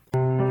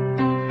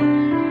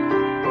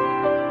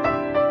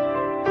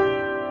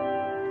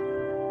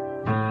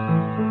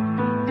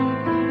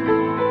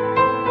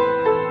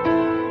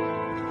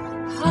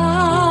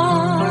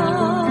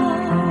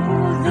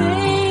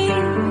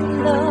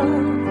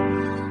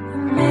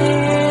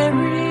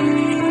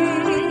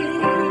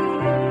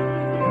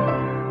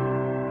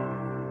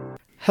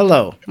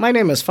Hello, my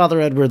name is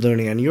Father Edward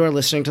Looney, and you are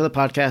listening to the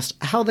podcast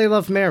How They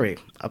Love Mary,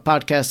 a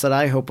podcast that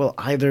I hope will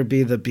either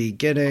be the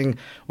beginning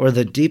or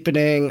the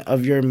deepening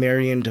of your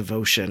Marian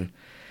devotion.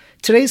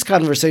 Today's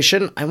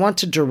conversation I want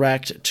to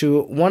direct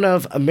to one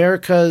of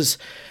America's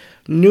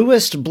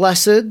newest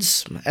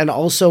blesseds, and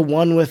also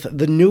one with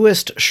the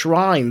newest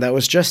shrine that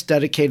was just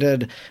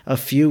dedicated a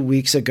few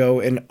weeks ago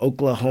in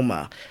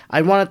Oklahoma.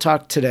 I want to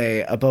talk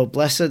today about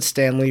Blessed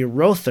Stanley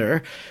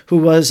Rother, who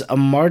was a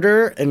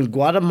martyr in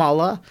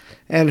Guatemala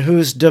and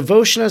whose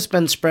devotion has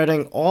been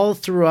spreading all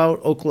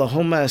throughout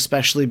Oklahoma,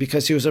 especially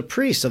because he was a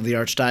priest of the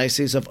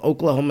Archdiocese of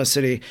Oklahoma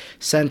City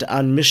sent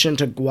on mission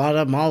to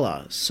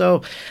Guatemala.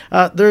 So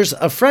there's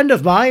a friend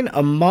of mine,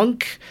 a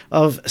monk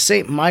of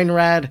St.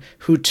 Meinrad,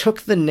 who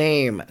took the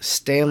name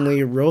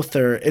Stanley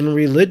Rother in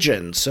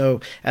religion.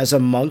 So as a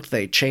monk,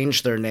 they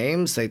change their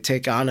names, they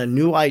take on a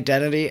new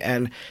identity,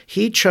 and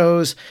he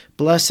chose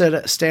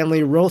Blessed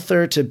Stanley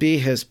Rother to be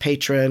his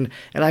patron,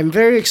 and I'm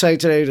very excited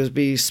today to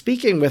be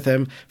speaking with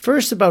him,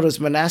 first about his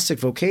monastic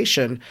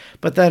vocation,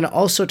 but then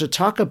also to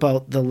talk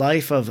about the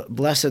life of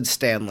Blessed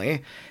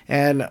Stanley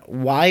and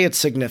why it's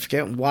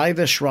significant, why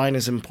the shrine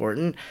is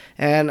important.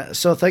 And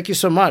so thank you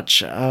so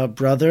much,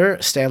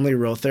 Brother Stanley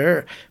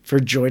Rother,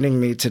 for joining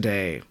me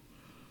today.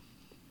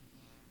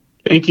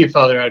 Thank you,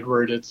 Father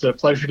Edward. It's a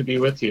pleasure to be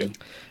with you.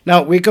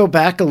 Now, we go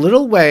back a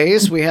little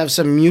ways. We have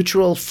some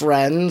mutual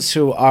friends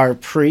who are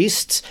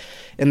priests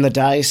in the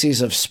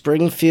Diocese of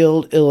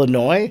Springfield,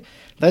 Illinois.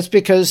 That's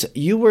because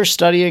you were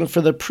studying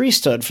for the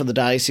priesthood for the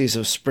Diocese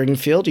of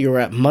Springfield. You were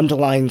at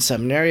Mundelein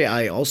Seminary.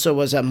 I also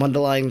was at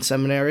Mundelein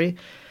Seminary.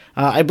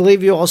 I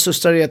believe you also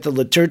study at the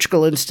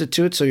Liturgical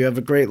Institute, so you have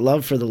a great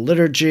love for the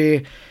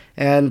liturgy.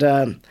 And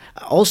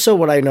also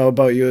what I know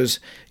about you is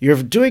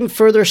you're doing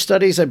further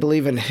studies, I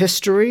believe, in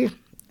history,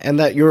 and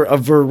that you're a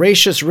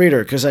voracious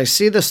reader, because I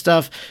see the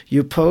stuff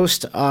you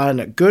post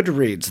on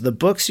Goodreads, the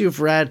books you've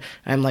read.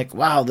 I'm like,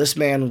 wow, this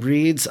man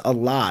reads a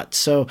lot.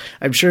 So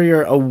I'm sure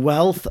you're a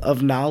wealth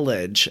of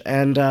knowledge.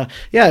 And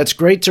it's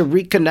great to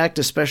reconnect,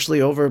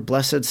 especially over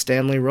Blessed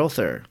Stanley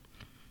Rother.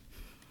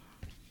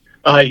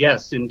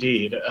 Yes,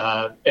 indeed.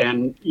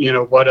 And,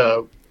 what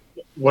a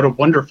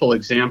wonderful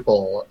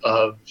example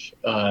of,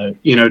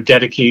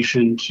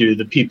 dedication to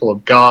the people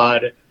of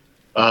God.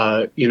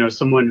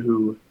 Someone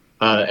who,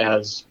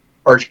 as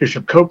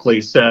Archbishop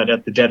Coakley said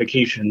at the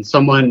dedication,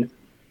 someone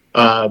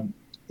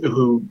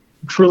who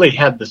truly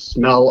had the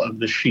smell of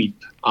the sheep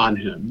on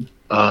him.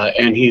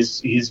 And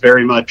he's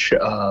very much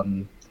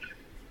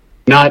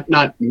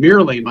not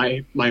merely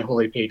my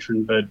holy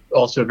patron, but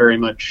also very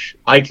much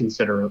I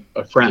consider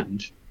a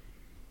friend.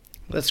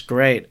 That's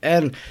great.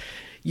 And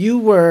you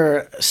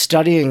were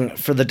studying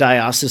for the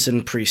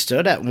diocesan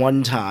priesthood at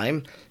one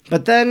time,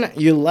 but then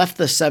you left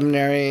the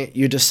seminary.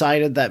 You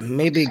decided that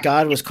maybe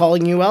God was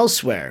calling you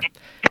elsewhere,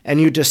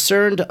 and you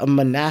discerned a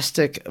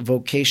monastic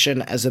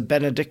vocation as a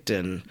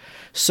Benedictine.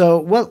 So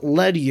what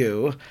led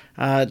you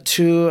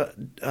to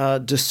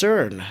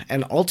discern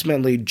and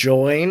ultimately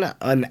join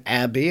an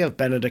abbey of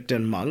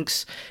Benedictine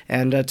monks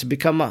and to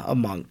become a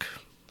monk?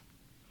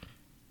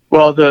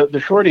 Well, the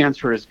short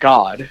answer is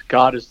God.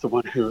 God is the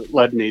one who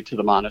led me to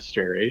the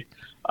monastery,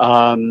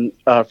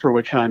 for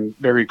which I'm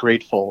very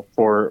grateful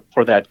for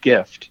that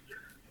gift.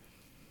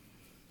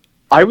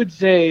 I would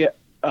say,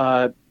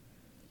 if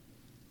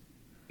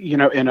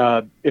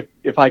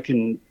I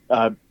can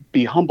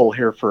be humble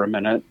here for a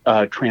minute,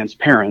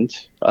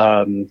 transparent,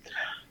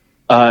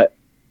 I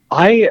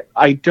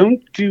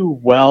don't do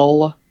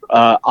well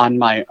on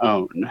my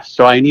own,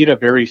 so I need a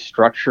very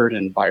structured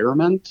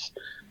environment.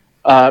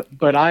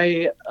 But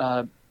I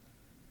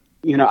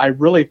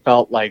really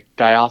felt like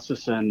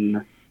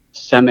diocesan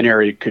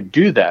seminary could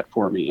do that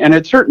for me, and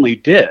it certainly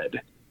did.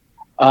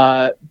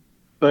 But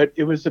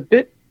it was a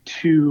bit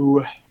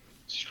too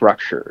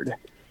structured.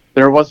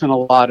 There wasn't a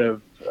lot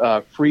of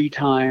free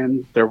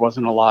time. There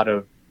wasn't a lot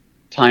of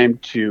time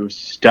to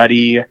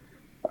study,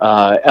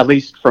 at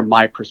least from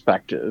my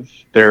perspective.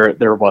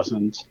 There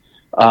wasn't.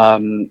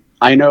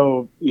 I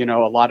know, a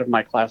lot of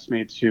my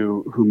classmates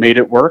who made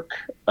it work,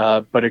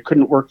 but it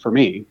couldn't work for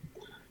me.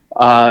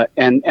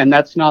 And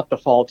that's not the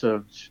fault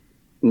of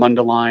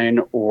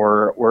Mundelein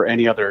or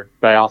any other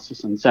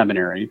diocesan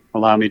seminary.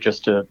 Allow me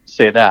just to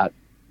say that.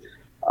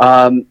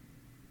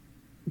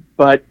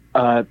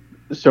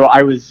 So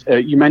I was,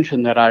 you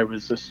mentioned that I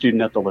was a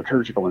student at the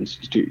Liturgical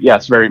Institute.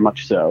 Yes, very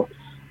much so.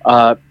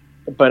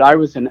 But I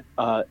was an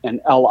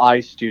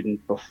LI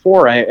student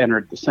before I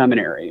entered the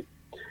seminary.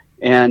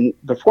 And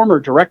the former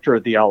director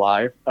of the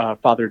LI,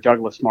 Father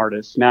Douglas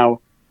Martis,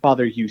 now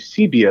Father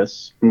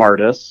Eusebius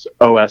Martis,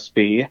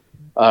 OSB,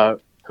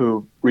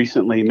 who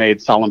recently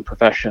made solemn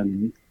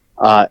profession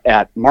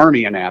at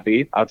Marmion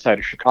Abbey outside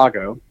of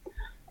Chicago,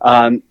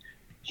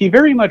 he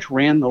very much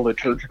ran the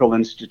Liturgical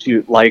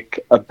Institute like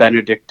a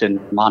Benedictine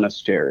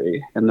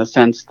monastery, in the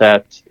sense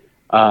that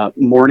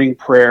morning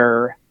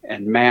prayer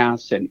and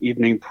Mass and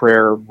evening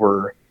prayer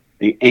were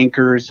the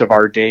anchors of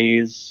our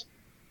days.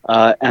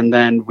 And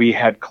then we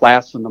had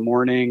class in the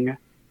morning,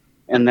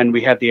 and then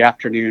we had the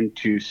afternoon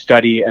to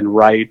study and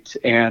write.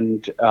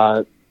 And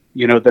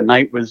the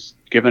night was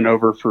given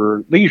over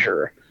for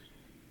leisure.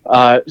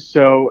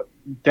 So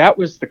that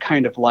was the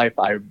kind of life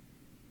I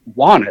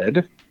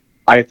wanted.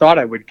 I thought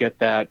I would get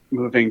that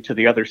moving to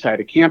the other side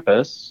of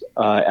campus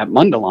at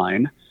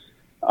Mundelein.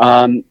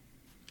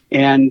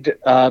 And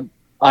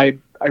I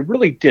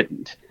really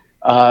didn't.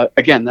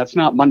 Again, that's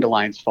not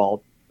Mundelein's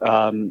fault.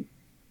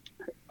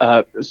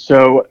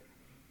 So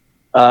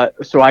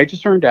I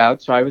just earned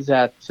out. So I was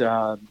at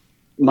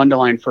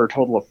Mundelein for a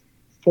total of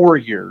 4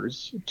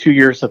 years, 2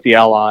 years at the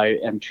LI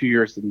and 2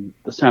 years in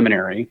the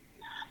seminary.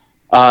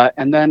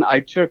 And then I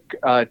took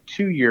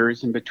 2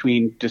 years in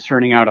between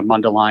discerning out of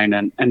Mundelein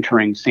and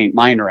entering St.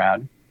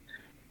 Meinrad.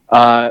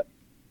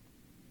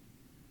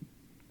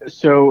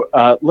 So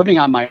living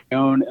on my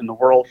own in the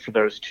world for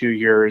those 2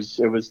 years,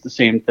 it was the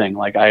same thing.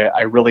 Like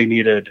I really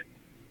needed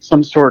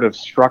some sort of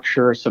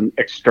structure, some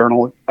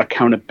external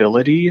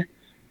accountability.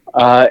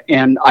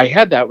 And I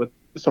had that with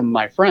some of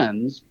my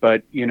friends,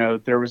 but,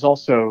 there was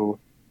also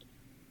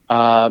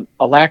a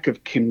lack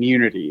of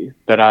community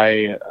that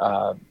I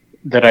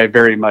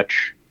very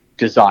much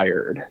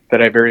desired,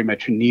 that I very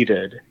much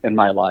needed in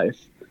my life.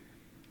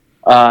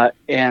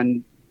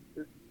 And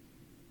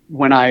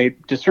when I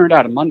discerned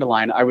out of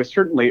Mundelein, I was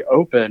certainly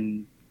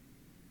open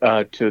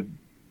to,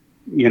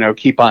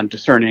 keep on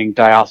discerning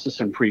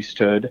diocesan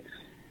priesthood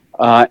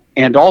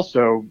and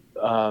also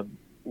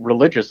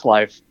religious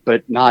life,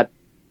 but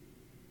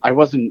I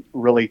wasn't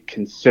really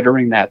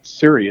considering that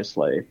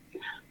seriously.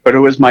 But it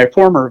was my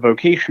former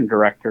vocation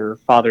director,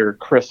 Father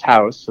Chris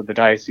House of the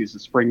Diocese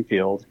of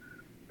Springfield,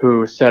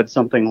 who said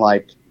something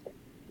like,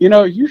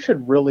 you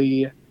should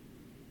really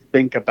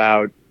think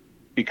about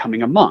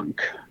becoming a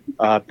monk,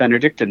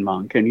 Benedictine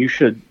monk, and you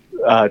should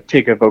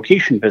take a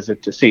vocation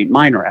visit to St.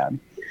 Meinrad.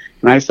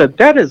 And I said,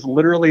 that is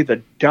literally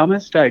the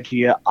dumbest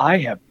idea I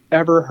have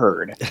ever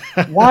heard.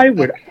 Why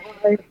would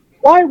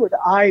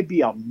I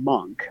be a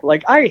monk?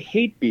 Like, I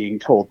hate being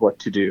told what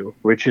to do,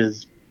 which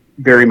is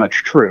very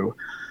much true.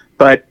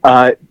 But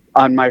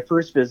on my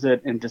first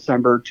visit in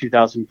December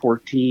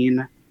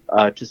 2014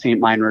 to St.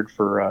 Meinrad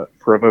for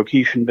a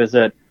vocation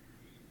visit,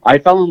 I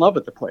fell in love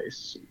with the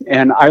place.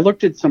 And I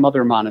looked at some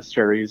other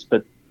monasteries,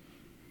 but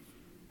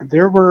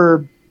there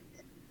were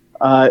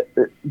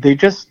they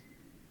just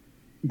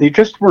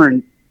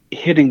weren't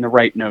hitting the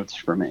right notes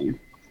for me.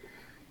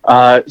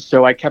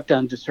 So I kept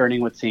on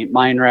discerning with St.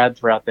 Meinrad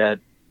throughout that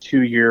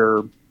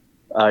 2-year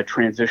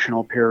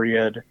transitional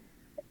period,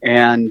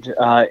 and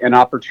an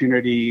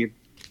opportunity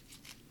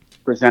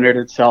presented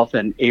itself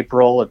in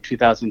April of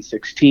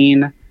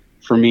 2016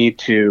 for me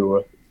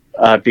to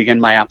begin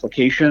my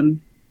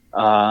application.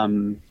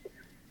 And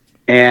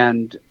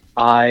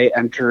I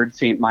entered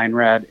St.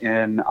 Meinrad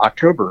in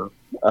October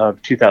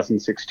of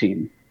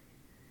 2016.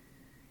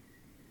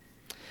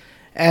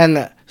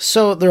 And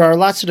so there are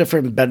lots of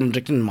different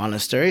Benedictine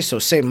monasteries. So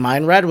St.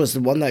 Meinrad was the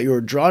one that you were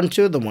drawn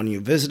to, the one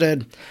you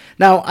visited.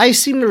 Now, I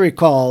seem to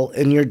recall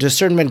in your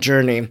discernment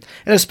journey, and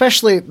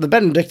especially the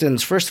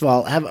Benedictines, first of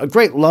all, have a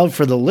great love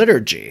for the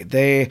liturgy.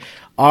 They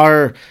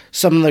are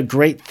some of the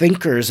great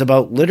thinkers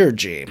about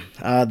liturgy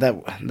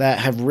that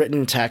have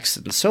written texts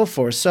and so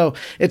forth. So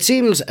it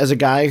seems, as a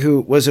guy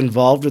who was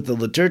involved with the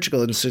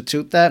Liturgical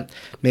Institute, that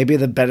maybe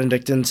the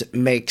Benedictines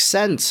make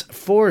sense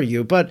for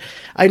you. But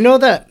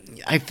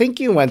I think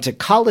you went to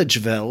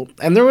Collegeville,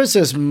 and there was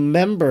this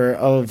member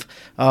of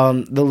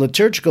the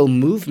liturgical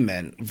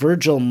movement,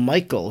 Virgil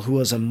Michael, who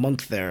was a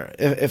monk there,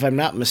 if I'm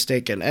not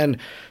mistaken. And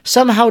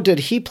somehow did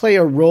he play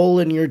a role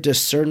in your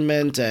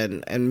discernment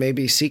and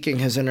maybe seeking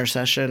his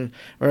intercession?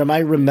 Or am I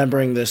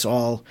remembering this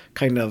all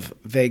kind of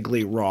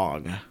vaguely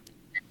wrong?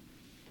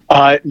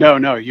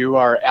 No, you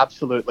are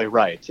absolutely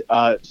right.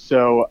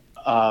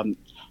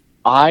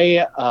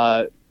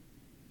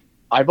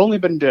 I've only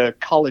been to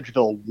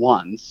Collegeville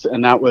once,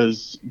 and that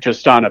was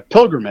just on a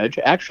pilgrimage,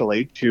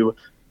 actually, to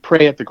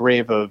pray at the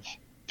grave of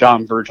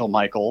Dom Virgil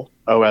Michael,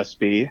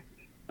 OSB.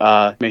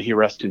 May he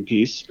rest in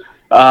peace.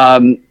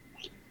 But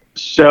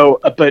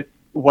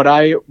what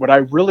I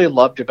really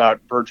loved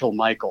about Virgil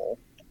Michael,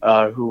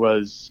 who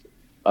was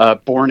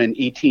born in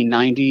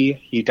 1890,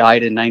 he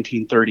died in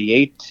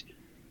 1938.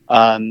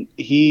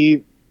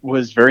 He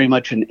was very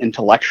much an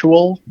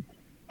intellectual,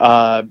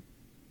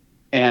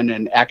 and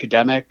an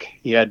academic.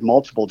 He had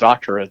multiple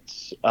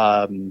doctorates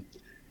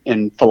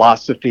in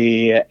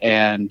philosophy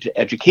and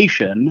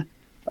education.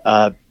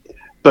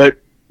 But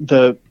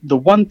the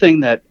one thing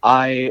that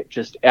I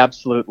just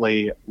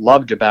absolutely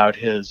loved about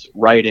his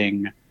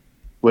writing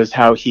was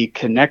how he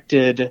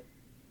connected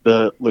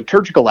the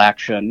liturgical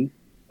action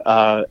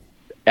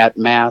at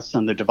Mass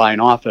and the Divine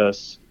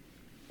Office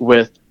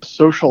with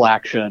social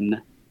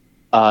action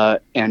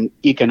and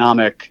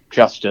economic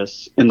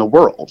justice in the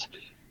world.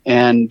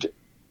 And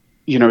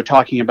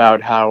talking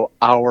about how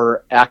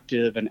our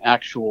active and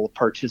actual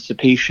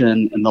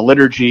participation in the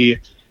liturgy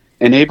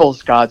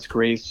enables God's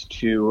grace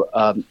to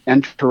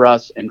enter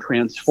us and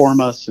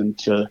transform us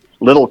into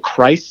little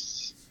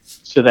Christs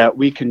so that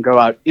we can go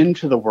out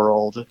into the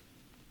world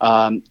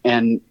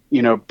and,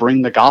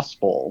 bring the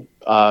gospel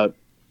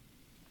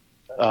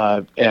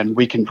and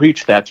we can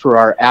reach that through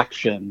our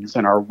actions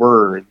and our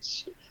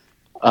words.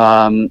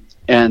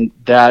 And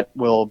that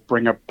will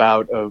bring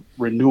about a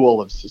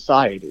renewal of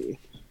society.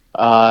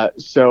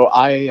 So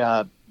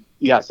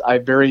yes, I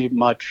very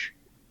much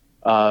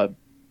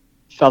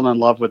fell in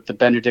love with the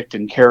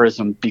Benedictine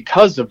charism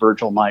because of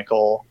Virgil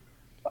Michael.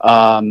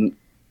 And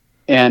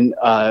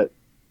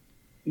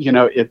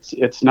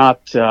it's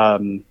not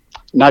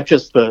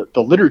just the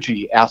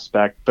liturgy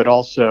aspect, but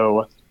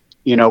also,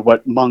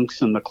 what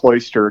monks in the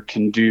cloister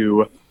can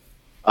do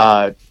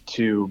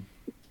to,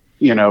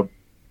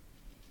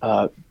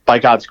 by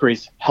God's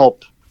grace,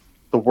 help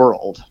the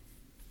world.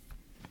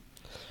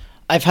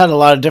 I've had a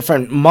lot of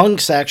different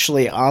monks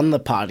actually on the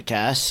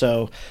podcast.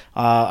 So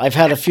I've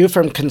had a few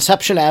from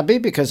Conception Abbey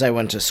because I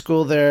went to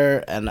school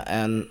there and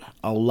an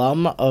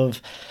alum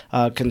of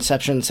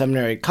Conception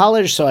Seminary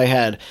College. So I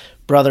had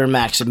Brother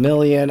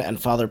Maximilian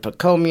and Father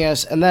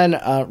Pachomius. And then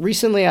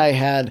recently I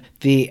had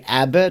the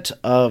abbot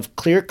of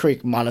Clear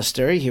Creek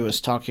Monastery. He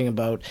was talking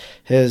about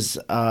his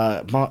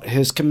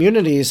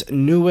community's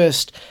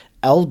newest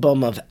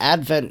album of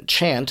Advent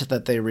chant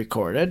that they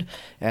recorded.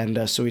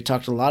 And so we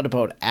talked a lot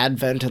about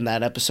Advent in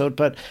that episode.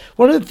 But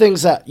one of the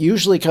things that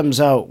usually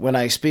comes out when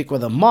I speak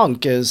with a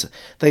monk is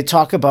they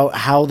talk about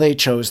how they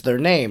chose their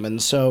name.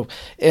 And so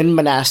in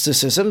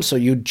monasticism, so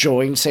you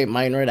joined St.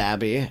 Meinrad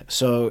Abbey.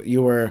 So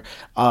you were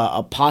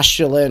a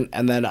postulant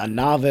and then a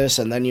novice,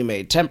 and then you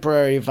made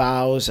temporary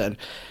vows. And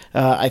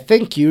I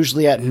think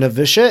usually at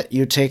novitiate,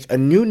 you take a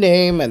new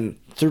name and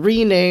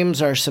 3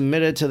 names are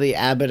submitted to the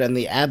abbot, and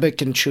the abbot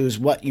can choose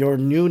what your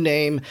new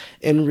name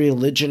in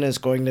religion is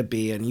going to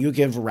be, and you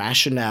give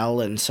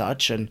rationale and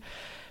such. And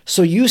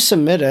so you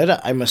submitted,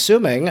 I'm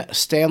assuming,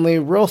 Stanley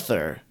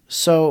Rother.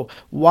 So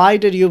why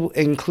did you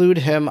include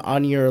him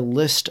on your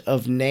list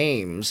of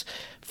names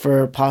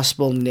for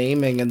possible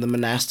naming in the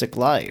monastic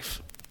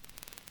life?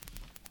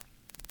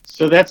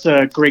 So that's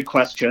a great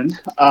question.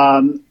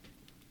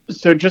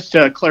 So just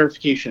a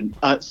clarification,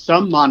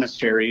 some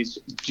monasteries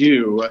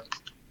do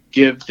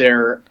give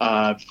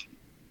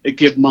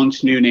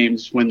monks new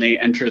names when they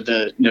enter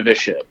the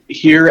novitiate.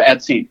 Here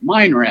at St.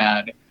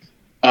 Meinrad,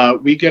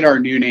 we get our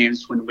new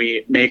names when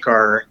we make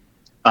our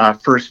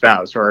first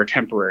vows or our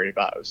temporary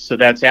vows. So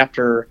that's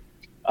after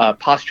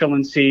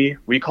postulancy.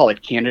 We call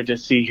it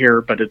candidacy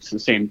here, but it's the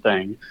same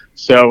thing.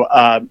 So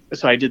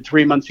I did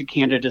 3 months of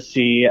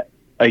candidacy,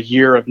 a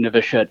year of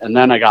novitiate, and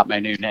then I got my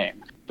new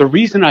name. The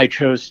reason I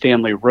chose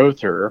Stanley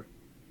Rother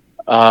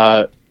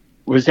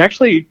was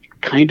actually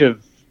kind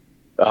of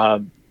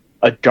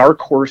a dark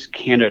horse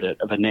candidate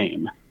of a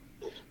name.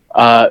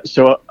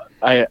 So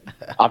I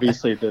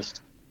obviously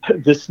this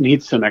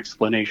needs some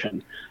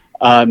explanation.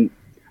 I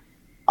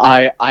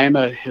am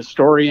a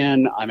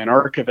historian. I'm an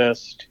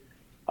archivist,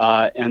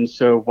 and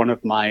so one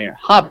of my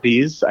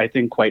hobbies, I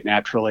think, quite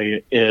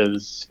naturally,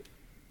 is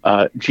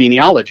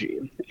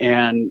genealogy.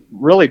 And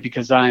really,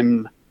 because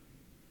I'm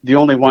the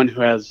only one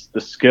who has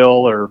the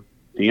skill or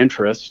the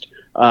interest,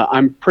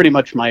 I'm pretty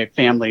much my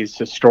family's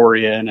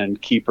historian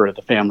and keeper of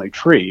the family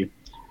tree.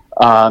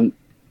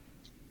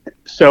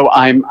 So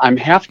I'm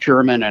half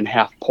German and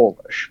half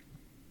Polish,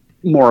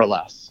 more or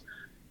less.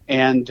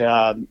 And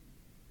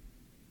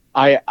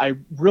I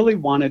really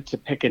wanted to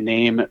pick a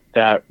name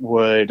that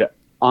would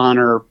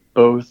honor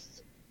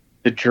both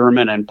the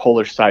German and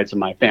Polish sides of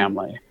my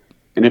family.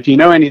 And if you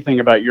know anything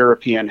about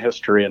European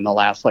history in the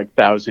last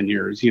 1,000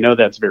 years, you know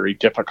that's very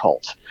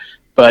difficult.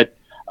 But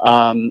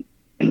I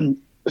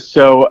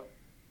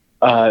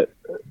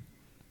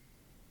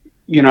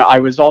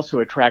was also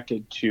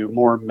attracted to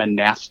more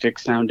monastic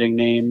sounding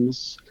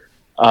names.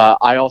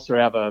 I also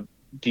have a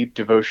deep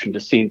devotion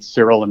to Saints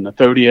Cyril and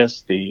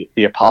Methodius, the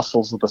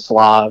apostles of the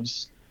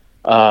Slavs.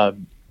 So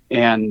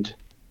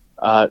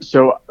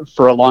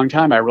for a long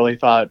time, I really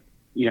thought,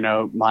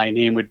 my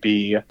name would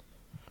be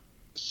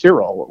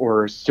Cyril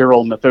or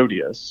Cyril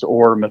Methodius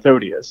or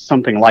Methodius,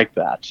 something like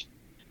that.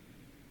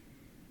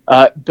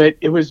 But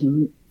it was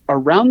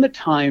around the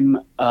time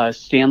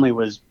Stanley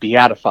was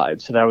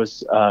beatified, so that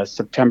was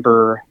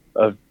September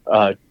of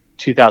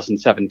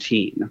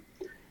 2017.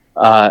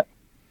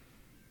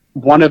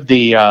 One of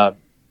the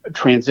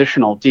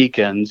transitional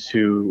deacons,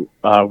 who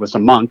was a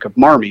monk of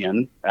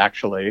Marmion,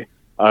 actually,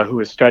 who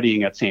was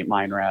studying at St.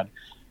 Meinrad,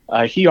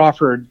 he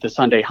offered the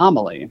Sunday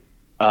homily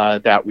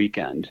that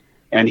weekend.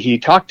 And he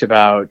talked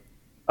about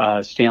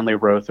Stanley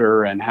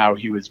Rother and how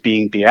he was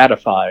being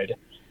beatified.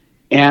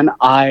 And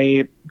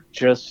I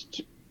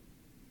just,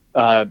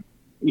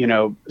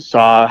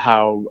 saw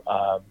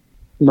how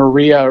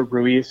Maria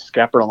Ruiz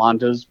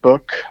Scaparlanda's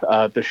book,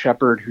 The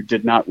Shepherd Who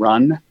Did Not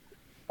Run,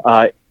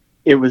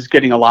 it was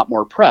getting a lot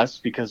more press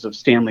because of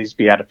Stanley's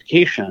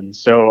beatification.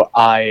 So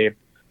I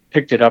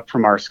picked it up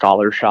from our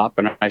scholar shop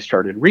and I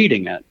started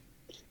reading it.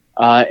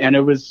 And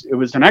it was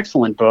an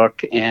excellent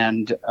book,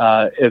 and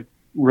it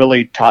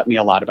really taught me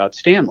a lot about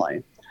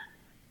Stanley.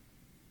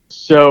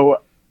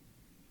 So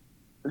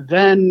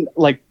then,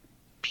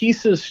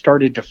 pieces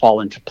started to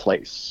fall into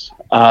place.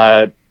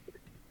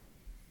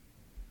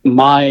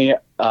 My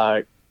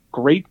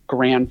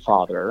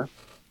great-grandfather,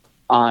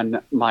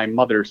 on my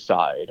mother's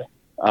side.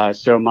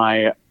 So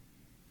my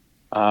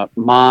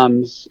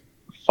mom's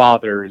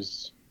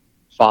father's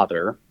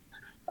father,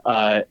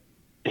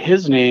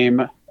 his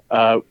name,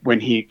 when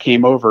he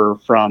came over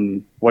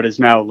from what is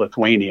now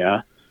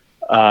Lithuania,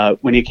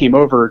 when he came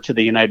over to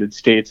the United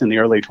States in the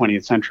early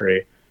 20th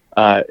century,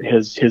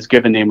 his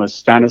given name was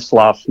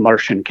Stanislav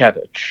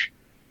Marcinkiewicz,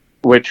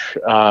 which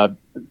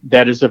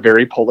that is a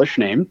very Polish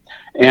name,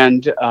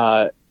 and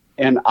I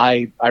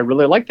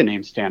really like the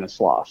name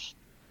Stanislav,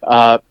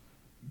 but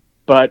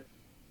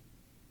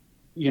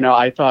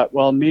I thought,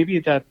 well, maybe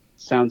that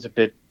sounds a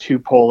bit too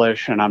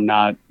Polish, and I'm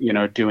not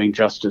doing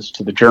justice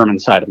to the German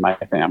side of my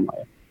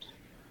family.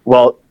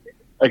 Well,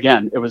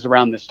 again, it was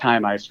around this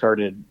time I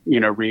started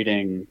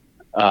reading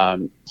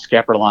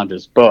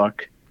Scaperlanda's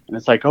book, and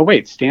it's like, oh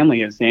wait,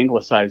 Stanley is the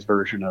anglicized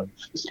version of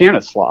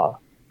Stanislaw.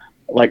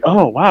 Like,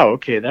 oh wow,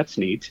 okay, that's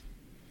neat.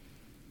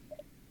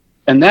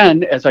 And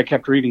then as I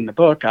kept reading the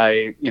book,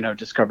 I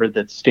discovered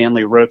that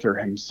Stanley Rother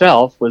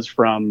himself was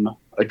from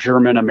a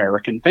German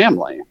American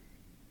family.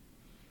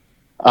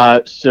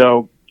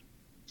 So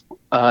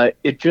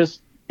it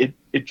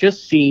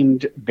just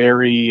seemed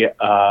very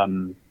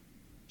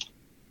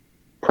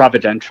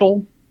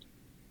providential.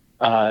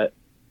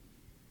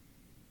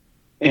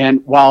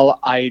 And while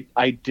I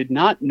did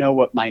not know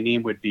what my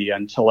name would be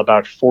until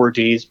about 4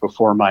 days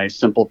before my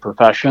simple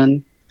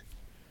profession,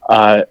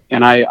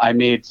 and I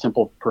made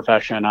simple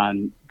profession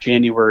on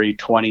January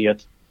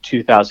 20th,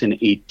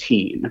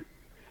 2018.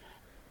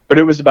 But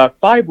it was about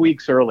 5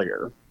 weeks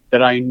earlier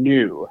that I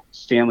knew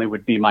Stanley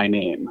would be my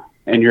name.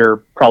 And you're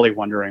probably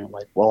wondering,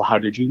 like, well, how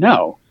did you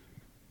know?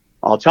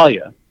 I'll tell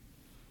you.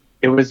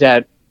 It was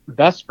at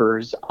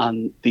Vespers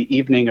on the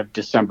evening of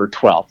December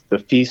 12th, the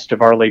feast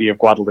of Our Lady of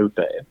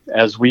Guadalupe.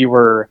 As we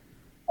were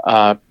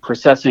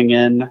processing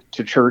in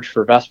to church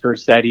for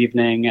Vespers that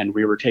evening, and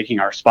we were taking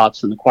our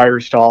spots in the choir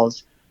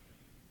stalls,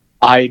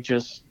 I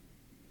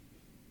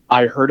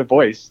heard a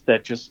voice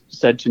that just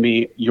said to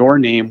me, "Your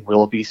name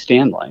will be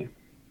Stanley."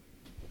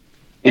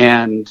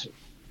 And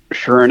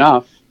sure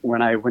enough,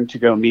 when I went to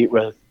go meet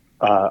with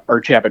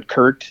Archabbot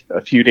Kurt a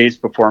few days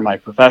before my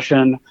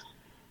profession,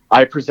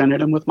 I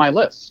presented him with my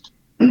list.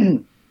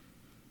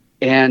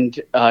 And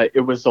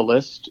it was a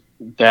list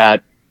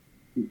that,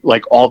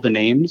 like all the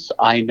names,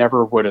 I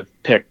never would have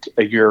picked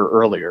a year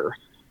earlier.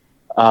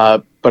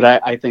 But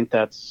I think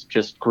that's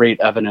just great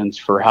evidence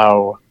for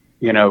how,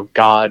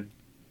 God,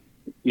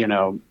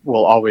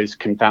 will always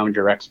confound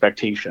your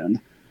expectation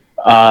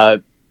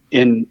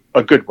in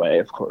a good way,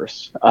 of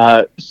course.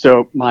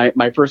 So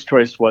my first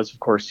choice was, of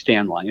course,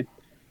 Stanley.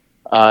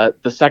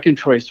 The second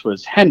choice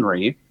was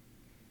Henry,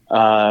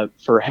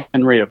 for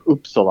Henry of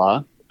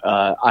Uppsala.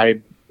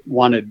 I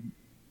wanted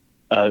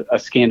a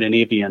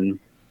Scandinavian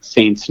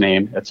saint's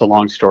name. It's a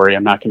long story.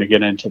 I'm not going to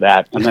get into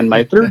that. And then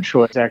my third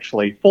choice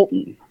actually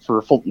Fulton,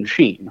 for Fulton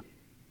Sheen,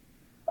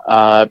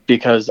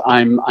 because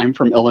I'm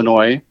from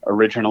Illinois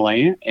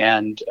originally,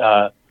 and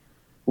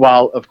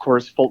while of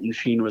course Fulton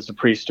Sheen was a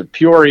priest of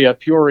Peoria,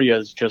 Peoria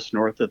is just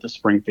north of the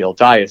Springfield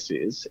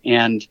Diocese.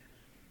 And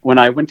when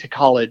I went to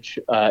college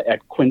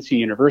at Quincy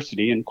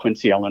University in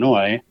Quincy,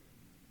 Illinois,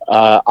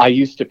 I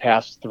used to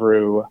pass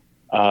through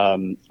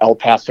El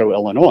Paso,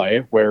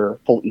 Illinois, where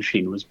Fulton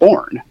Sheen was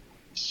born.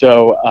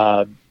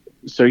 So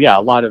yeah,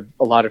 a lot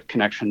of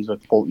connections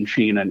with Fulton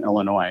Sheen in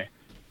Illinois.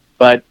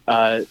 But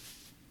as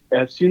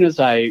soon as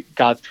I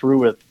got through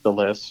with the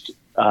list,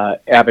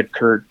 Abbot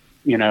Kurt,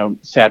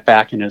 sat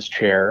back in his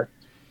chair,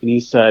 and he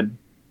said,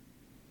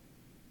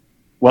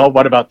 "Well,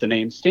 what about the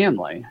name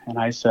Stanley?" And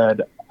I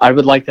said, "I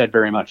would like that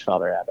very much,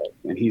 Father Abbot."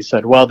 And he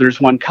said, "Well,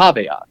 there's one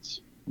caveat."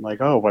 I'm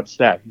like, "Oh, what's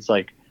that?" He's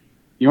like,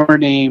 "Your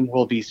name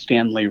will be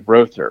Stanley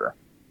Rother,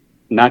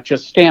 not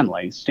just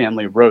Stanley,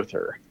 Stanley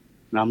Rother."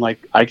 And I'm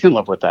like, "I can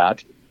live with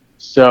that."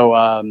 So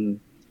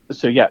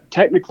yeah,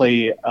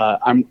 technically,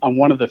 I'm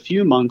one of the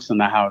few monks in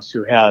the house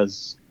who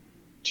has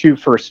two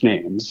first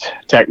names.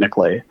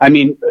 Technically, I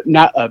mean,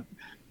 not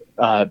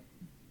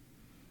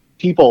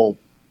people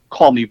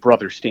call me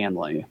Brother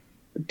Stanley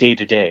day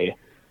to day,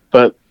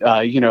 but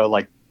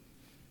like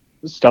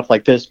stuff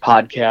like this,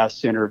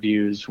 podcasts,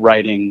 interviews,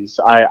 writings,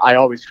 I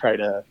always try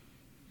to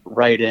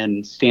write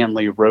in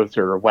Stanley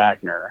Rother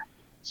Wagner,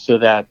 so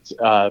that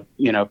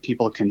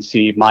people can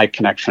see my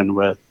connection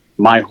with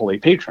my holy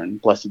patron,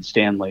 Blessed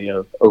Stanley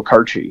of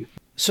Okarchi.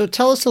 So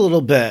tell us a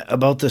little bit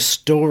about the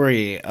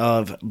story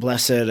of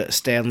Blessed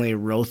Stanley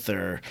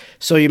Rother.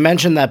 So you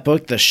mentioned that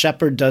book, The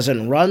Shepherd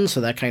Doesn't Run, so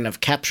that kind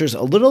of captures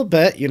a little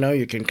bit, you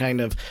can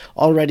kind of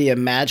already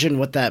imagine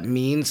what that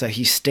means, that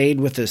he stayed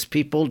with his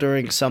people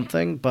during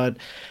something, but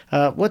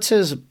what's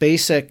his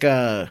basic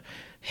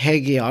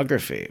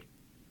hagiography?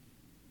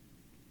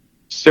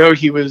 So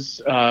he was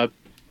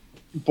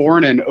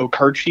born in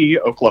Okarchi,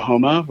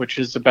 Oklahoma, which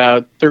is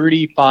about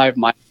 35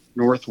 miles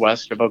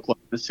northwest of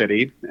Oklahoma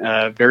City,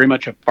 very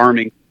much a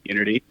farming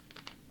community.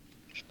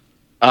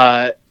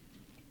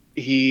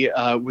 He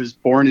was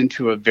born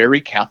into a very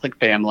Catholic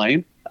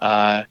family.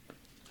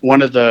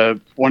 One of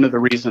the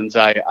reasons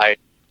I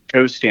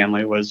chose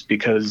Stanley was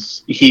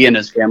because he and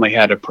his family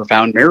had a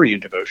profound Marian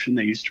devotion.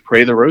 They used to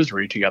pray the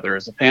rosary together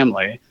as a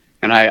family.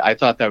 And I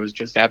thought that was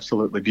just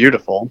absolutely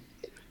beautiful.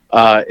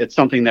 It's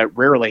something that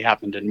rarely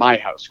happened in my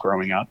house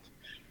growing up.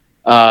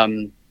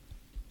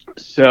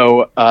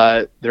 So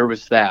there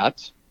was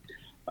that.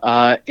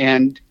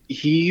 And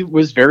he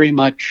was very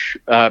much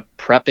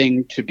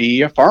prepping to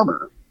be a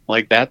farmer.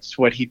 Like, that's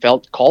what he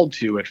felt called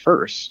to at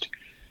first.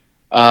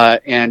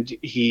 And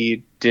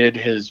he did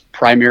his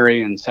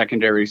primary and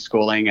secondary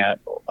schooling at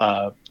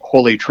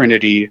Holy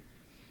Trinity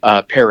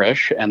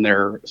Parish and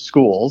their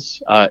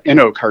schools in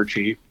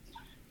Okarche.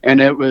 And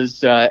it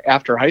was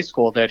after high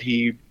school that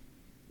he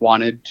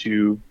wanted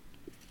to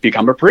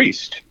become a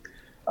priest.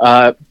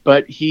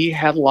 But he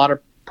had a lot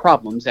of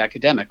problems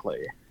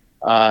academically.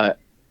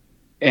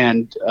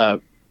 And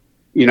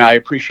I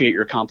appreciate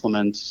your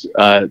compliments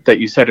that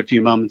you said a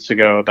few moments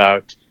ago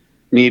about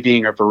me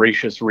being a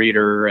voracious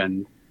reader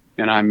and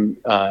I'm,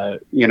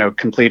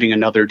 completing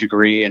another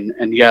degree.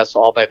 And yes,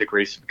 all by the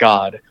grace of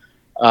God.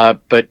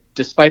 But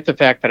despite the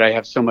fact that I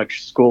have so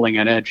much schooling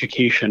and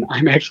education,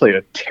 I'm actually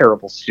a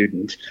terrible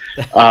student.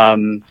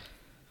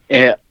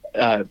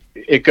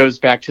 It goes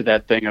back to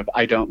that thing of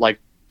I don't like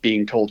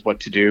being told what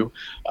to do.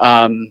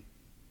 And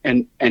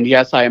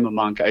yes, I am a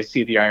monk. I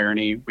see the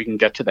irony. We can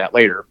get to that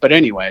later. But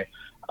anyway,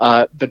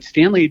 but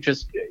Stanley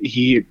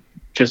he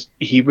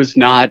was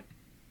not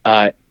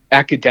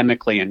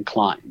academically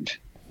inclined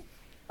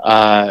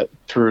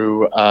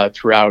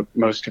throughout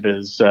most of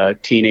his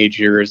teenage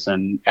years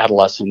and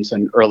adolescence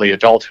and early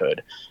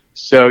adulthood.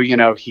 So,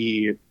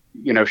 he,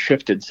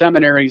 shifted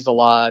seminaries a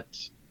lot.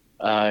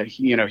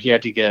 He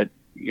had to get,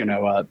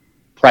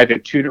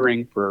 private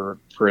tutoring for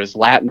his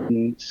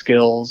Latin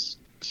skills.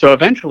 So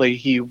eventually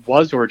he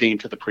was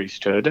ordained to the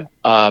priesthood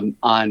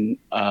on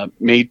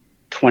May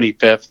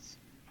 25th,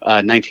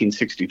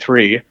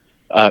 1963.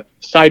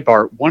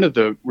 Sidebar, one of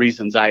the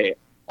reasons I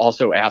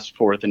also asked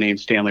for the name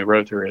Stanley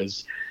Rother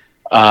is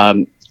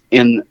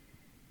in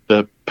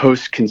the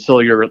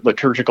post-conciliar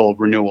liturgical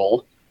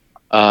renewal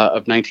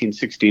of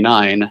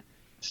 1969,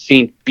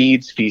 St.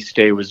 Bede's feast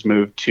day was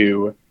moved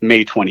to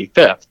May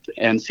 25th,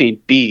 and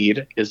St.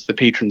 Bede is the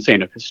patron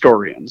saint of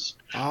historians.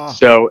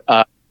 So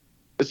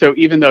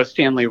even though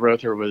Stanley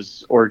Rother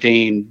was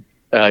ordained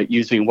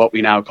using what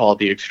we now call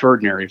the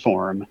extraordinary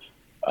form,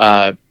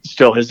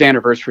 still his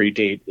anniversary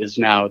date is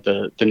now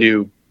the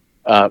new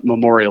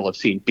memorial of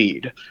St.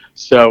 Bede.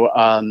 So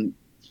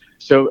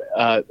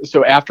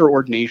after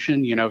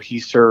ordination, he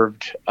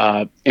served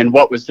in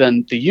what was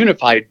then the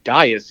unified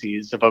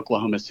diocese of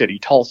Oklahoma City,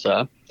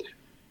 Tulsa.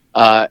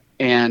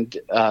 And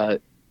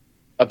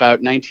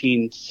about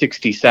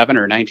 1967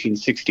 or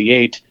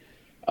 1968,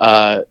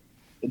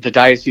 the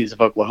Diocese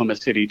of Oklahoma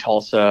City,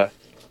 Tulsa,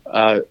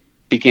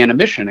 began a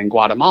mission in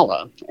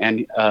Guatemala,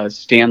 and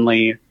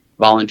Stanley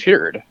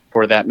volunteered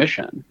for that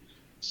mission.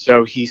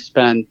 So he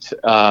spent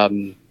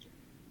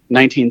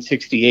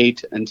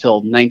 1968 until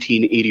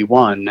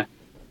 1981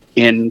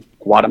 in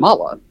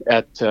Guatemala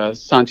at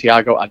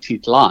Santiago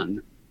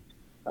Atitlan.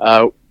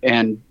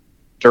 And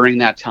during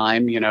that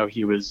time,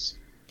 he was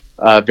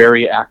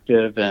very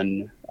active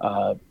in,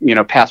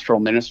 pastoral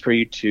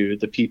ministry to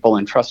the people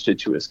entrusted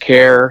to his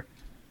care.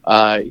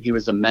 He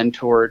was a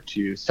mentor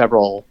to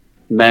several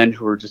men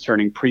who were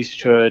discerning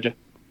priesthood.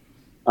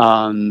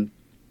 And,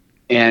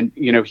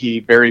 he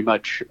very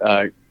much,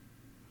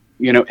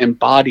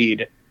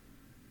 embodied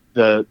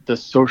the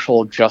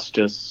social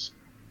justice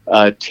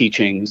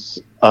teachings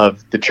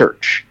of the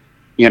church,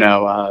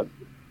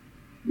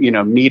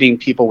 meeting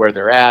people where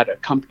they're at,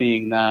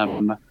 accompanying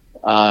them,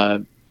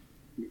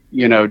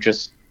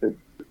 just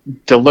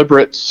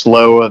deliberate,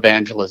 slow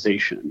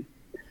evangelization.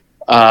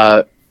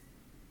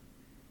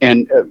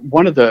 And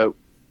one of the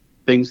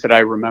things that I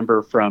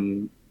remember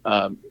from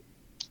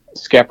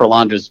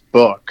Scaparlanda's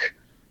book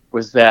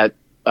was that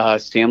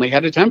Stanley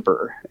had a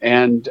temper,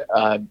 and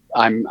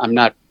I'm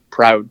not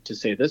proud to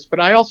say this, but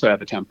I also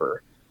have a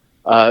temper.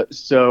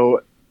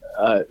 So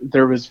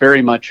there was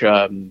very much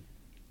a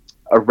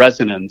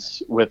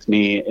resonance with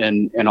me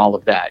in all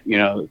of that.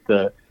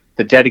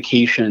 The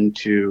dedication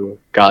to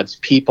God's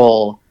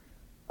people,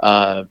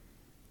 the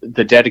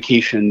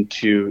dedication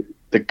to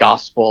the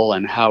gospel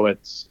and how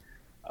it's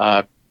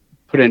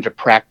put into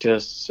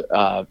practice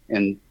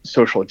in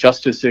social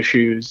justice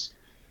issues,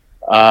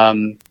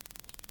 and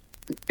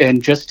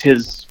just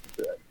his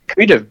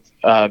kind of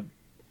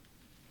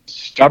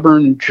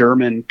stubborn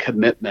German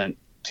commitment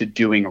to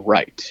doing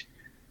right,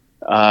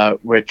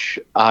 which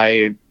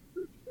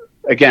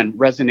again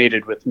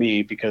resonated with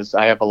me because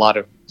I have a lot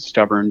of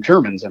stubborn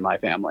Germans in my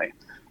family.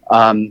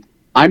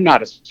 I'm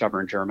not a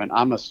stubborn German.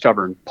 I'm a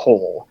stubborn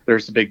Pole.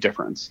 There's a big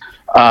difference.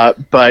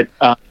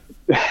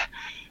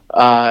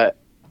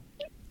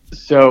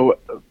 So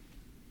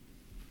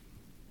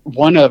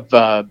one of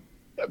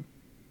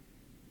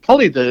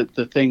probably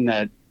the thing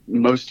that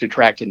most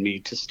attracted me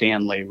to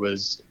Stanley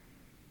was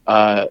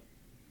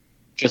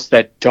just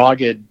that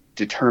dogged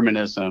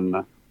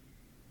determinism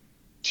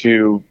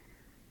to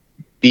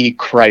be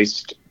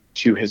Christ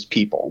to his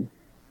people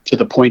to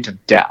the point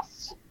of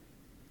death.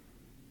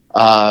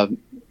 Uh,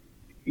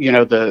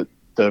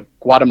 the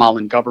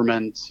Guatemalan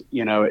government,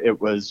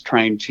 it was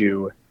trying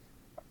to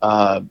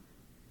uh,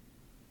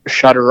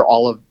 shutter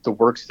all of the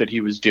works that he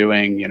was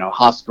doing,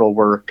 hospital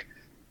work,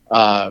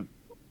 uh,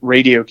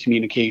 radio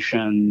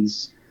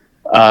communications,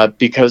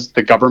 because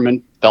the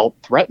government felt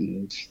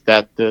threatened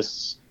that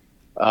this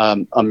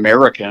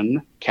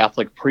American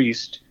Catholic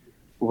priest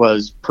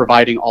was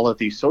providing all of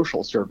these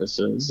social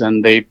services,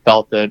 and they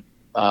felt that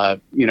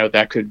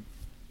that could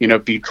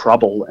be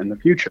trouble in the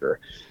future.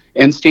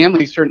 And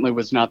Stanley certainly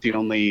was not the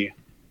only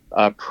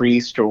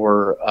priest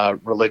or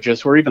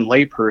religious or even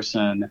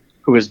layperson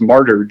who was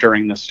martyred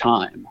during this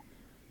time.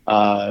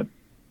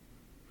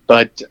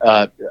 But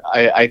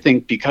I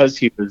think because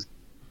he was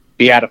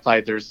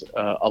beatified, there's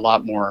a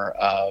lot more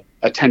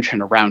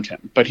attention around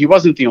him. But he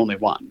wasn't the only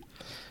one.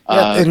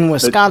 Yeah, in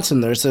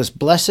Wisconsin, there's this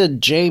Blessed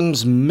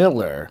James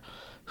Miller,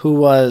 who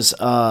was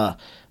a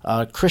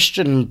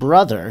Christian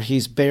brother.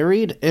 He's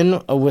buried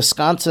in a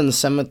Wisconsin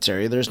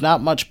cemetery. There's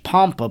not much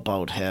pomp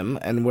about him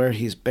and where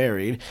he's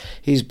buried.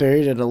 He's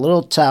buried in a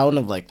little town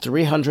of like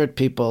 300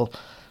 people.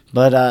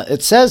 But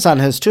it says on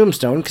his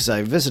tombstone, because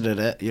I visited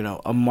it,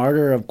 a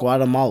martyr of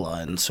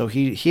Guatemala. And so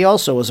he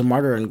also was a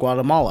martyr in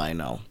Guatemala, I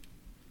know.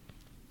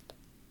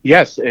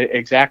 Yes,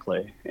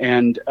 exactly.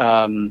 And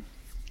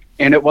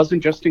it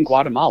wasn't just in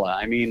Guatemala.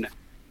 I mean,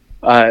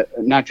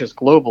 not just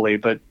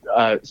globally, but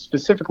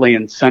specifically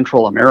in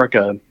Central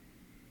America,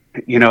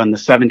 in the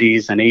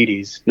 70s and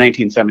 80s,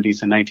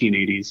 1970s and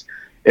 1980s,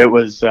 it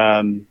was,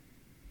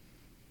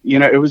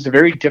 it was a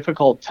very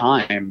difficult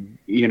time,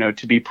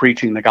 to be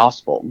preaching the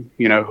gospel,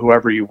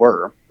 whoever you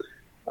were.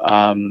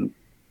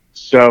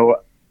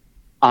 So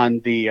on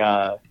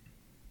the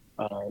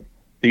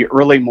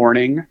early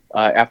morning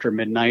after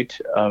midnight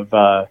of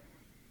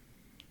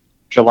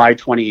July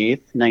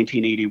 28th,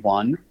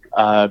 1981,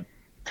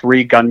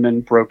 3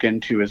 gunmen broke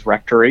into his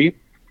rectory,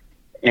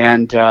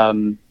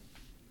 and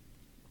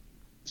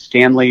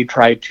Stanley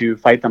tried to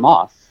fight them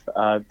off.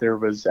 There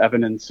was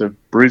evidence of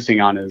bruising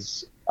on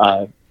his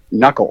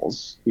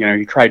knuckles.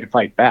 He tried to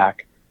fight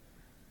back.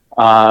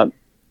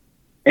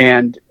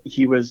 And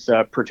he was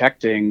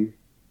protecting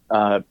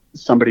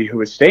somebody who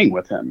was staying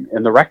with him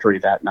in the rectory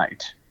that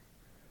night.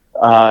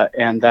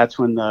 And that's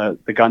when the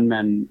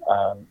gunmen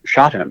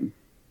shot him.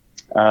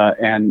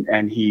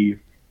 And he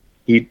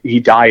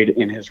died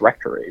in his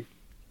rectory.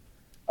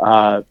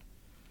 And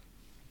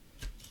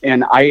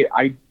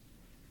I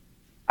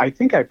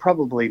think I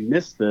probably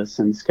missed this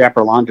in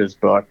Scaparlanda's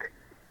book,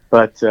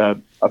 but a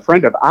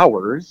friend of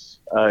ours,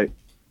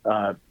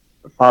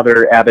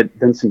 Father Abbot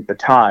Vincent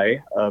Bataille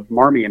of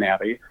Marmion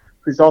Abbey,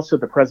 who's also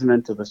the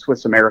president of the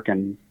Swiss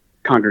American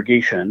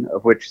congregation,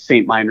 of which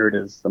St. Meinrad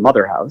is the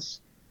mother house,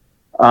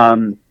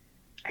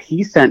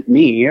 he sent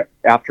me,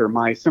 after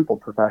my simple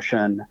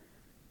profession,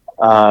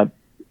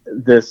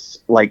 this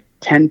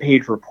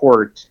 10-page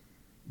report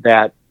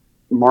that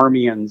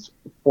Marmion's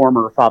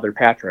former Father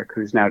Patrick,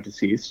 who's now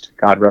deceased,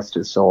 God rest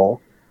his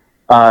soul,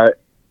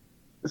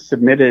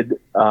 submitted,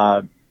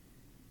 I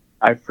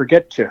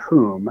forget to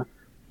whom,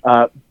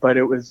 but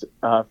it was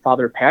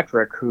Father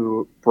Patrick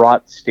who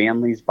brought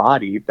Stanley's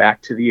body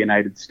back to the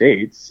United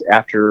States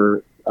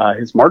after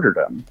his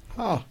martyrdom.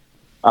 Oh.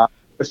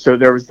 So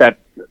there was that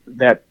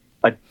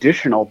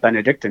additional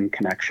Benedictine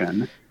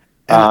connection.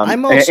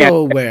 I'm also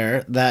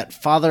aware that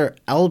Father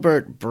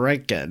Albert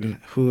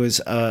Brecken, who is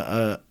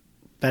a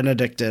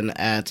Benedictine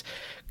at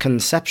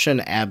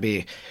Conception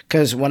Abbey,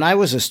 because when I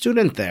was a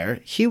student there,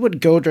 he would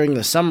go during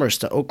the summers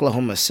to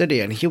Oklahoma City,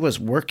 and he was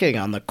working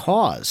on the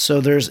cause. So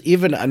there's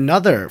even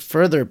another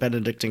further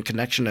Benedictine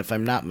connection, if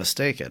I'm not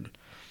mistaken.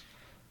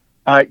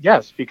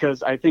 Yes,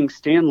 because I think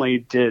Stanley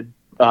did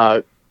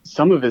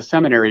some of his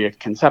seminary at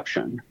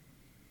Conception,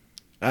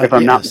 if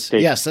I'm not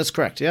mistaken. Yes, that's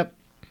correct. Yep.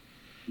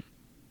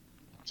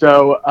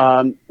 So,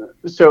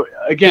 so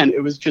again,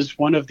 it was just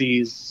one of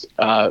these,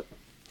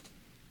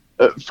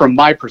 from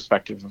my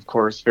perspective, of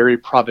course, very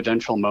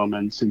providential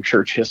moments in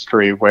church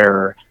history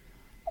where,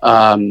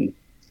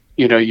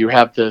 you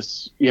have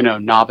this,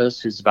 novice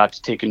who's about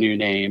to take a new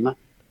name.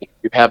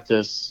 You have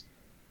this,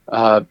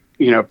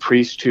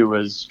 priest who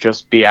was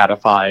just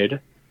beatified,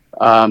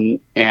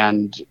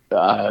 and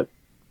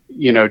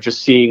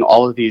just seeing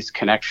all of these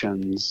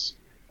connections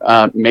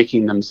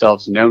making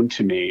themselves known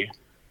to me.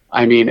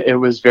 I mean, it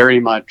was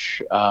very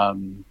much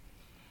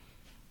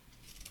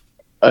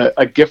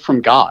a gift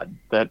from God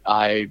that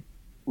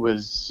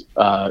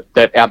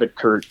that Abbot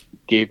Kurt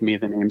gave me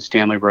the name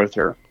Stanley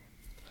Rother.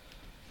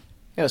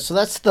 Yeah, so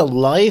that's the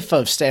life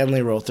of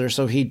Stanley Rother.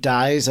 So he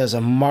dies as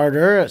a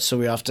martyr. So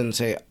we often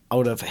say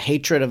out of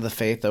hatred of the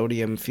faith,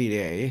 odium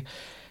fidei.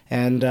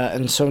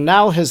 And so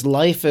now his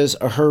life is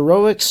a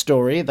heroic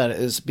story that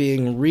is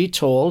being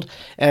retold.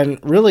 And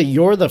really,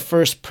 you're the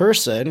first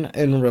person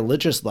in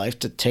religious life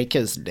to take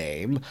his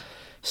name.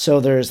 So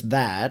there's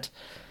that.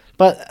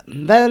 But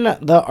then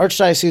the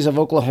Archdiocese of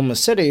Oklahoma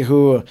City,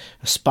 who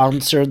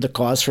sponsored the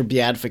cause for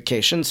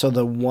beatification, so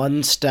the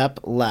one step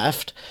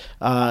left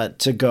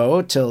to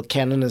go till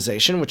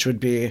canonization, which would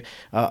be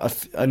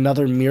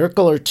another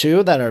miracle or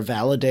two that are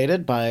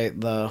validated by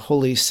the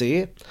Holy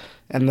See,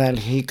 and then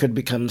he could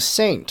become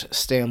Saint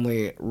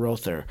Stanley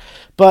Rother.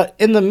 But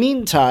in the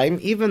meantime,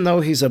 even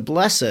though he's a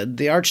blessed,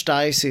 the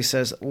Archdiocese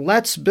says,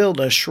 let's build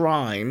a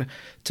shrine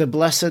to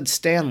Blessed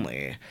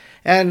Stanley.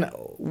 And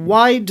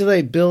why do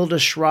they build a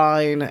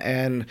shrine,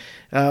 and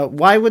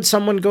why would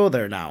someone go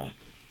there now?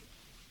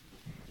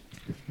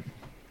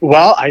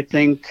 Well, I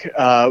think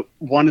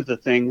one of the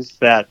things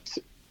that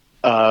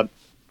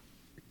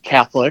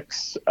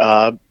Catholics,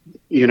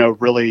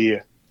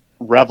 really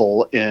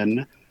revel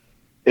in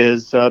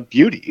is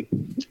beauty.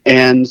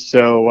 And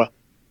so,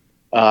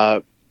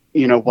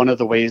 one of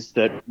the ways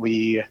that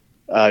we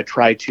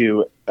try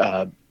to,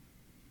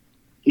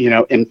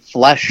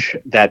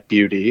 enflesh that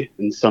beauty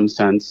in some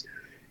sense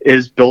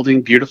is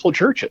building beautiful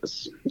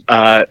churches,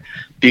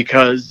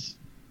 because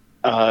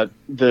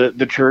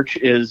the church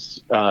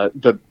is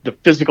the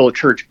physical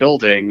church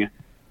building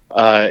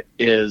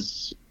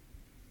is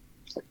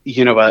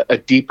a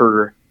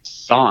deeper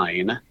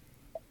sign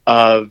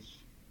of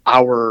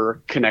our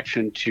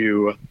connection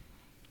to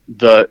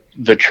the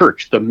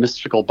church, the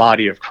mystical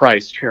body of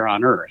Christ here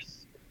on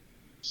earth.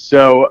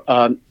 So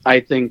I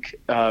think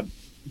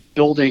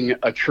building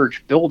a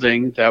church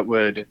building that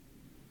would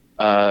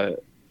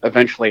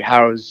eventually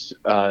house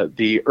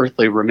the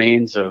earthly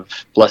remains of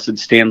Blessed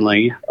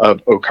Stanley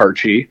of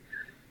Okarche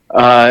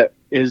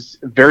is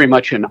very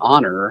much an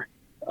honor,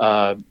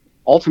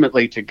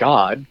 ultimately to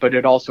God, but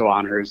it also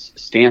honors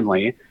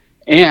Stanley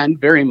and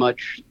very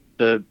much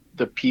the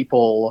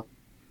people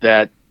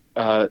that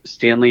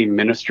Stanley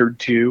ministered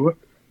to,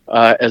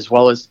 as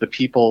well as the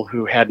people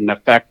who had an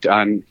effect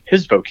on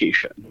his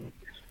vocation.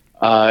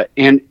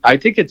 And I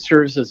think it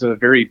serves as a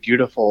very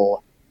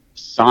beautiful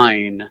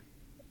sign,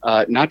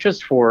 not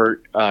just for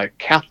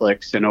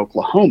Catholics in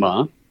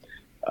Oklahoma,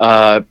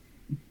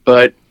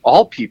 but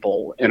all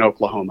people in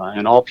Oklahoma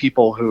and all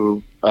people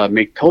who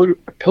make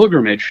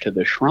pilgrimage to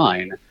the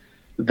shrine,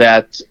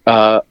 that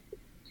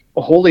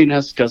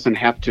holiness doesn't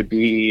have to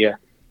be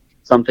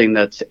something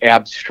that's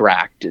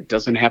abstract. It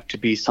doesn't have to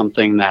be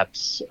something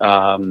that's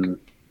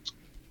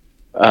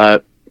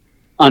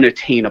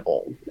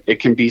unattainable. It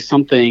can be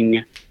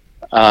something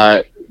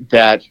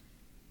that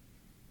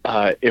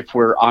if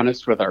we're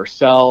honest with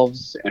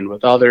ourselves and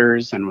with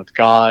others and with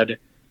God,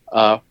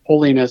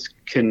 holiness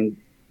can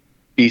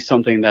be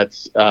something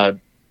that's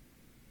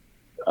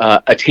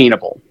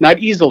attainable. Not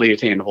easily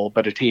attainable,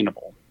 but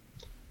attainable.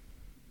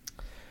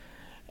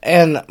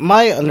 And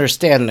my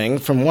understanding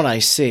from what I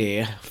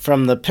see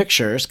from the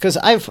pictures, because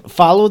I've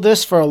followed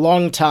this for a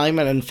long time,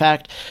 and in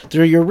fact,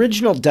 the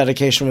original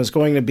dedication was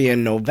going to be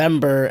in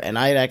November, and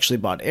I had actually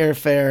bought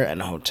airfare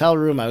and a hotel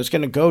room. I was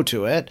going to go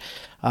to it,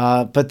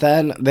 but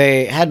then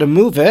they had to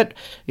move it,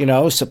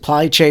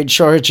 supply chain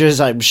shortages,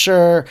 I'm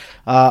sure,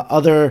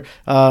 other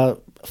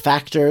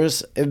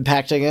factors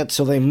impacting it,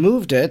 so they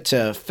moved it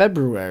to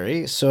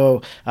February.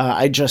 So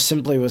I just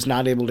simply was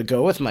not able to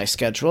go with my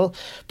schedule,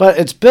 but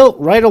it's built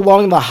right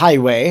along the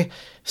highway,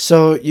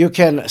 so you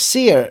can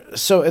see it.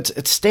 So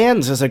it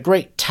stands as a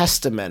great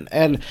testament,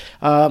 and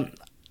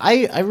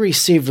I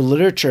received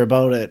literature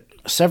about it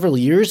several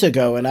years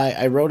ago, and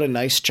I wrote a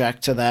nice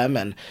check to them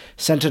and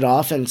sent it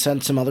off and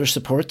sent some other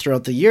support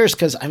throughout the years,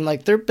 because I'm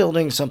like, they're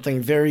building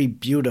something very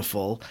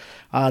beautiful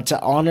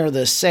to honor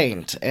this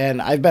saint.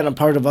 And I've been a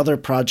part of other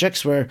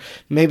projects where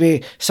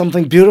maybe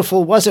something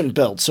beautiful wasn't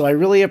built, so I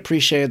really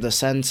appreciated the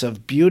sense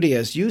of beauty,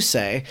 as you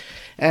say.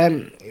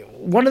 And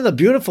one of the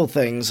beautiful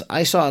things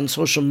I saw on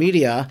social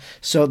media,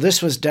 so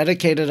this was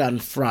dedicated on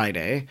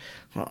Friday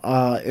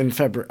in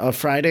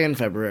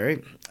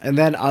February. And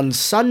then on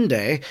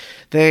Sunday,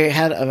 they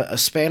had a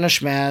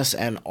Spanish Mass,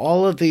 and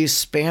all of these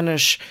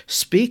Spanish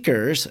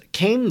speakers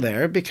came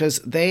there because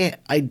they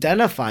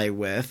identify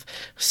with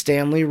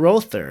Stanley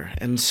Rother.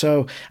 And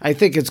so I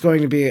think it's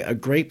going to be a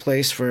great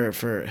place for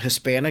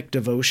Hispanic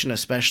devotion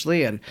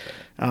especially, and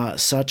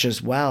such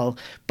as well.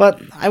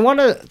 But I want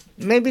to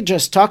maybe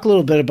just talk a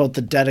little bit about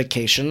the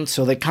dedication.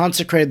 So they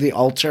consecrated the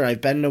altar.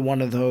 I've been to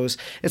one of those.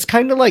 It's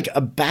kind of like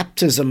a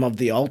baptism of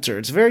the altar.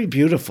 It's very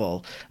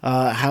beautiful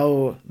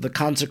how the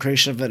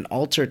consecration of an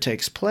altar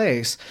takes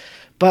place.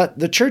 But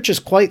the church is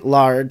quite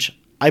large.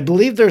 I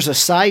believe there's a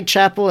side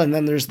chapel, and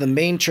then there's the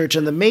main church,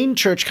 and the main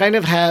church kind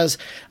of has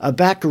a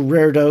back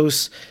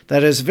reredos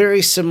that is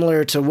very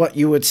similar to what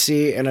you would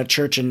see in a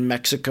church in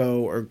Mexico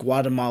or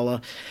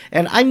Guatemala.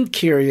 And I'm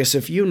curious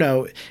if you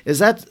know, is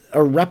that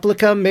a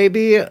replica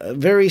maybe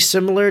very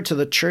similar to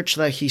the church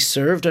that he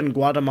served in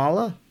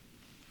Guatemala?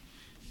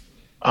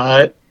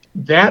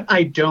 That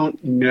I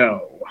don't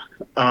know,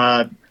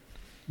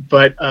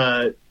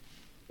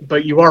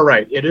 but you are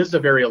right. It is a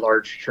very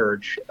large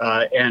church,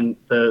 and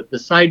the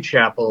side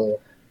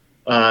chapel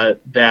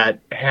that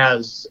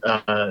has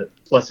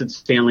Blessed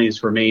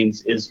Stanley's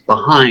remains is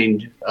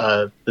behind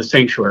the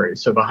sanctuary,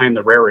 so behind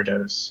the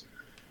reredos.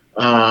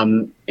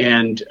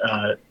 And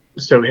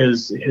so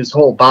his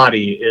whole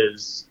body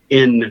is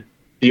in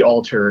the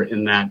altar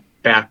in that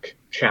back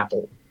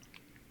chapel.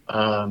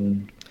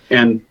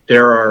 And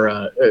there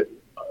are,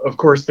 of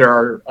course,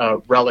 there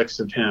are relics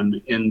of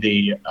him in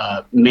the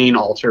main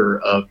altar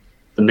of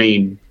the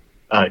main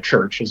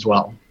church as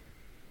well.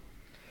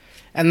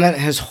 And then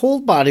his whole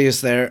body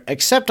is there,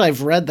 except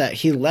I've read that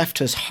he left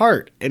his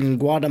heart in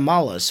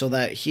Guatemala so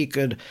that he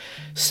could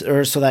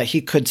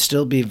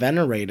still be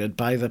venerated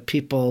by the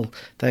people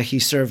that he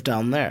served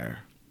down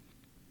there.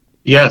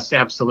 Yes,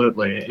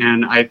 absolutely.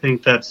 And I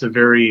think that's a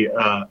very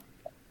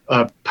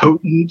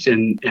potent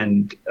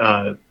and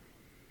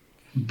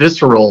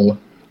visceral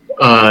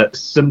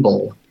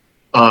symbol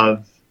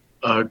of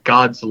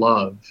God's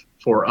love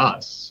for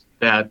us,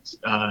 that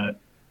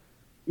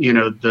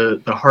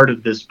the heart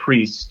of this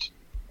priest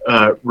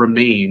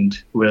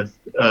remained with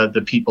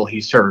the people he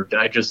served.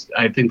 I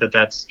think that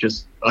that's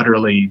just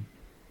utterly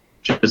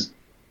just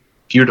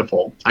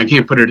beautiful. I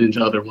can't put it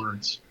into other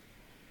words.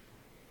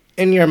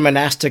 In your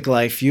monastic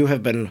life, you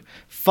have been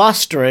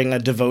fostering a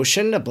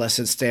devotion to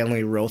Blessed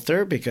Stanley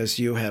Rother because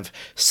you have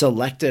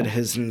selected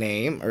his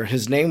name, or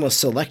his name was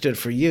selected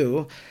for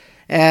you.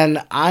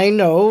 And I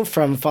know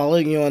from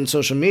following you on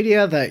social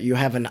media that you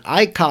have an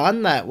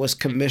icon that was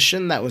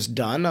commissioned, that was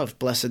done, of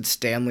Blessed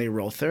Stanley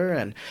Rother.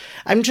 And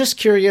I'm just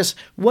curious,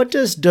 what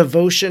does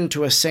devotion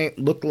to a saint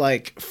look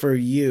like for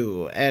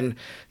you? And,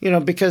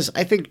 because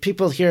I think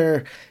people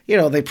here,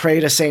 they pray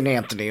to St.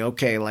 Anthony.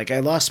 Okay, like, I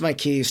lost my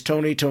keys,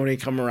 Tony,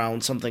 come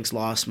around, something's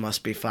lost,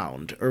 must be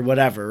found, or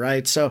whatever,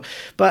 right? So,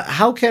 but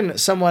how can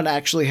someone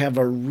actually have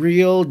a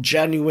real,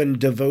 genuine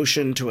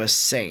devotion to a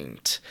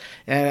saint?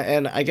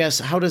 And I guess,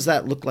 how does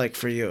that look like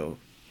for you?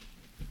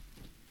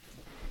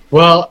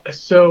 Well,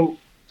 so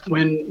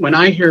when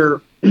I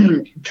hear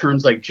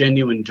terms like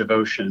genuine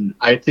devotion,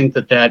 I think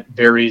that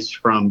varies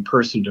from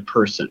person to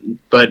person.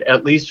 But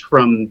at least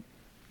from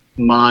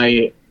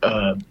my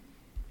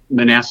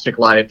monastic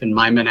life and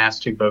my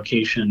monastic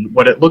vocation,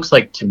 what it looks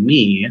like to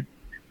me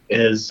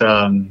is,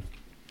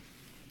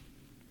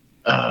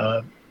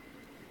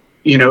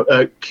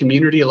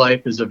 community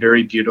life is a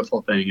very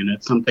beautiful thing, and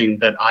it's something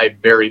that I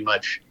very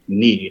much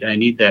need. I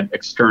need that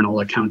external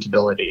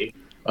accountability.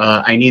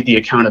 I need the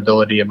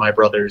accountability of my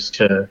brothers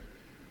to,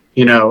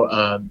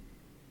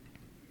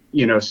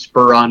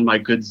 spur on my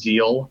good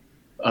zeal,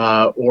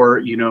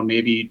 or,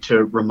 maybe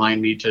to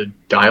remind me to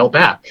dial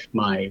back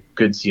my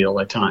good zeal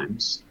at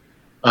times.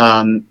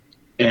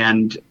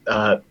 And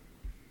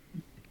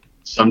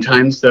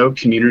sometimes, though,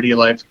 community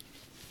life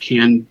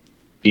can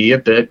be a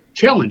bit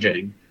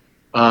challenging.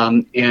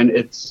 And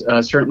it's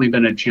certainly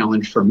been a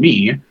challenge for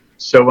me.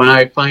 So when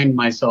I find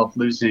myself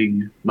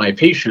losing my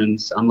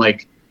patience, I'm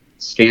like,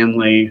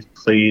 Stanley,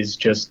 please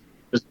just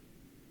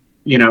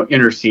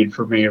intercede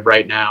for me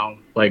right now.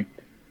 Like,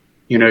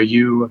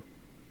 you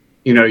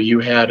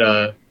had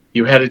a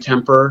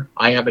temper,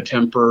 I have a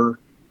temper,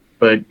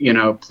 but,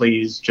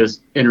 please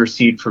just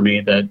intercede for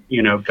me that,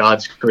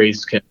 God's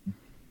grace can,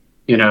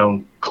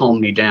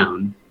 calm me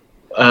down.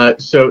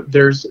 So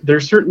there's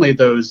certainly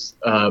those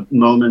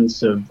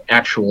moments of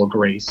actual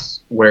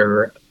grace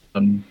where,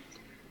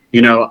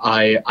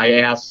 I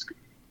ask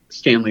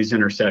Stanley's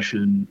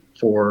intercession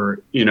for,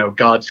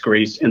 God's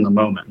grace in the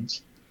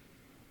moment.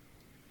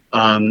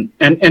 And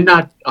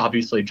not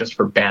obviously just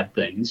for bad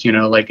things,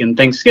 like in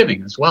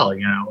Thanksgiving as well,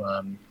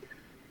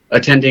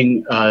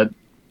 attending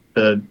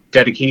the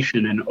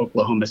dedication in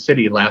Oklahoma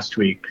City last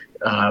week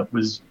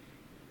was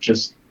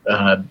just,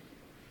 it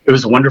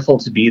was wonderful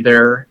to be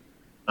there.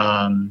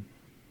 And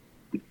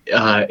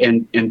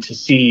to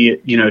see,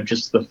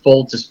 just the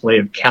full display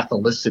of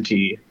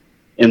Catholicity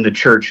in the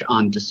church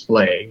on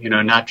display,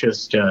 not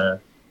just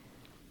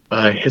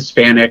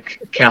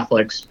Hispanic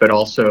Catholics, but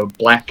also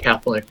Black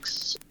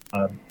Catholics,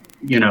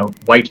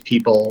 white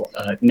people,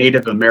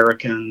 Native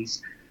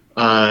Americans.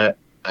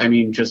 It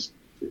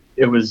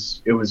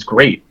was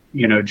great,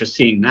 just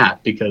seeing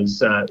that,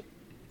 because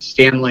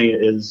Stanley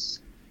is,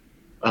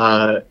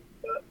 a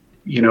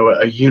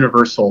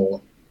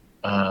universal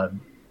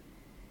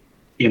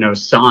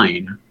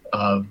sign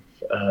of,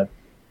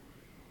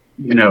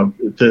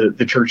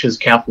 the church's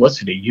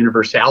Catholicity,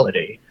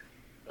 universality.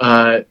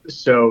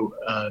 So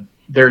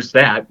there's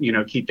that,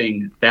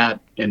 keeping that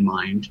in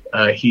mind.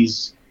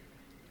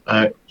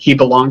 He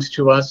belongs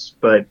to us,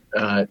 but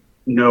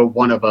no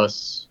one of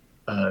us,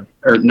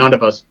 or none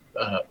of us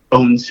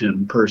owns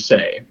him per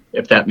se,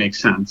 if that makes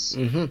sense.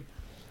 Mm-hmm.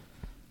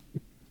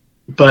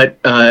 But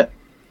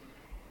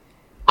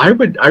I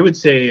would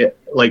say,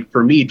 like,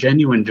 for me,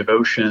 genuine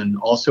devotion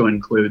also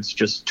includes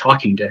just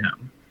talking to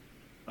him.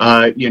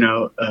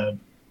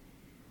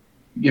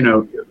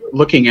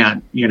 Looking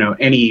at,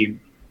 any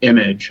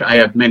image. I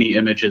have many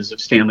images of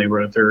Stanley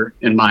Rother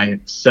in my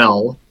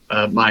cell,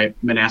 my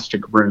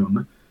monastic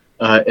room,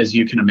 as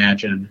you can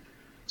imagine.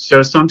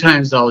 So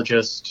sometimes I'll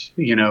just,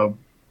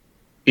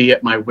 be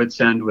at my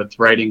wit's end with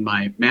writing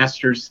my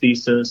master's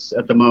thesis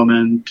at the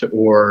moment,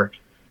 or,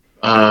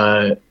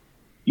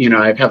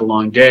 I've had a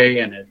long day,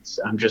 and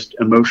I'm just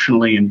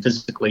emotionally and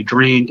physically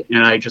drained.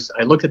 And I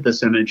look at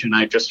this image and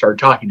I just start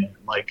talking to him.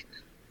 Like,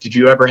 did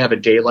you ever have a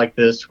day like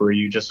this where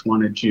you just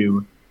wanted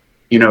to,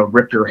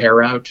 rip your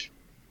hair out?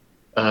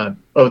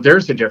 Oh,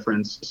 there's a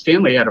difference.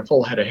 Stanley had a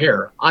full head of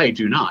hair. I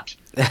do not.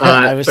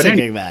 I was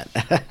thinking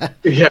that.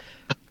 Yeah.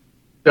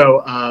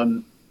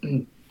 So,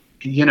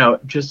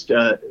 just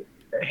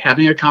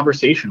having a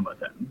conversation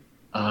with him,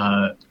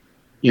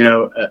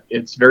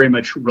 it's very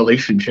much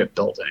relationship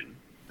building.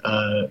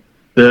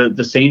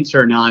 The saints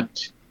are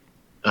not,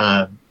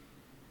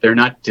 they're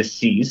not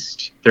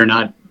deceased. They're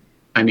not,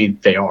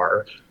 they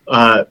are,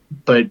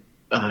 but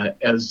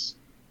as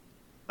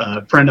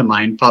a friend of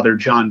mine, Father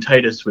John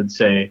Titus, would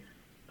say,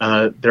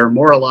 they're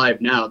more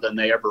alive now than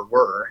they ever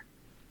were.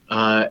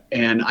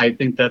 And I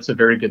think that's a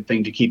very good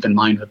thing to keep in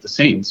mind with the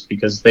saints,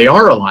 because they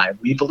are alive.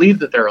 We believe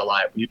that they're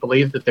alive. We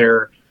believe that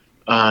they're,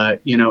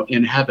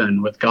 in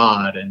heaven with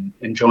God and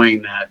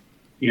enjoying that,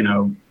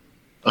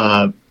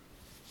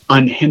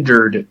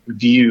 unhindered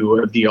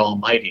view of the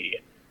Almighty.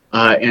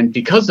 And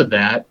because of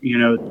that,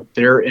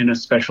 they're in a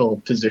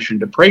special position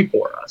to pray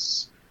for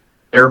us.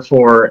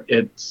 Therefore,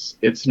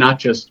 it's not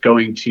just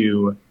going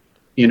to,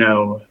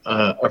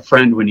 a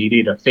friend when you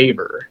need a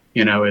favor.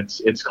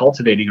 It's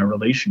cultivating a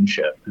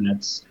relationship, and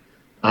it's,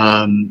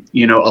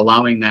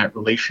 allowing that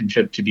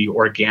relationship to be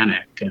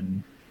organic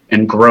and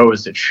grow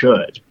as it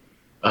should,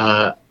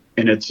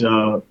 in its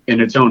own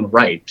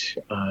right,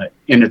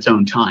 in its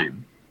own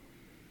time.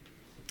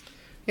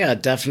 Yeah,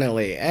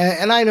 definitely.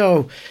 And I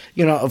know,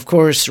 of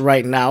course,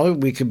 right now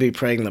we could be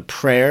praying the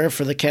prayer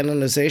for the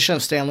canonization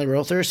of Stanley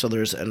Rother. So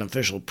there's an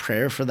official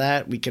prayer for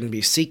that. We can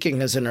be seeking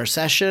his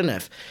intercession.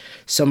 If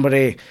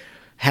somebody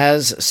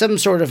has some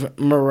sort of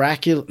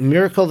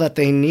miracle that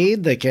they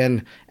need, they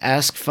can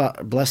ask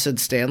Blessed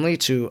Stanley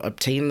to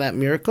obtain that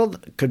miracle.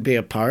 That could be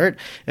a part.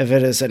 If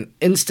it is an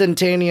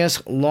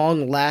instantaneous,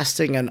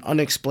 long-lasting, and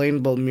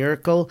unexplainable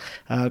miracle,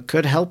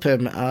 could help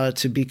him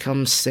to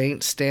become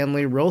Saint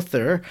Stanley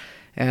Rother.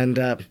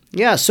 And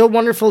so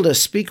wonderful to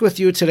speak with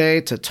you today,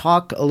 to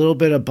talk a little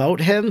bit about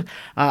him.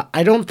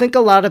 I don't think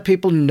a lot of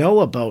people know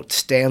about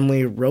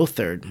Stanley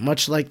Rother,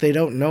 much like they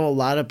don't know a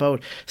lot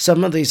about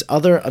some of these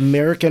other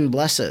American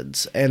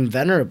blesseds and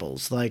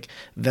venerables, like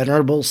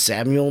Venerable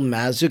Samuel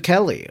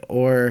Mazzucchelli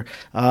or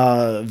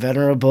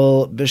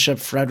Venerable Bishop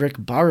Frederick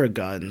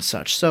Baraga and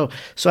such. So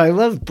I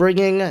love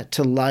bringing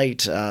to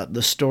light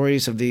the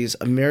stories of these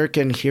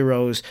American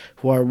heroes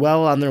who are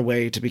well on their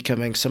way to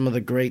becoming some of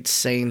the great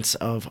saints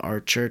of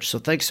our church. So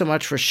thanks so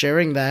much for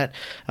sharing that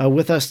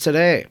with us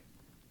today.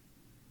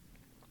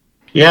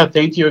 Yeah,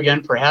 thank you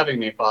again for having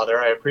me, Father.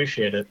 I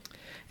appreciate it.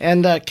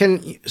 And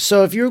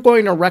so if you're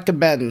going to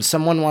recommend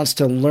someone wants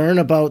to learn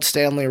about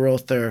Stanley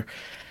Rother,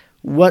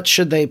 what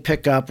should they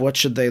pick up? What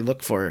should they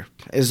look for?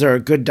 Is there a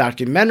good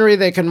documentary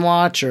they can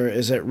watch, or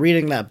is it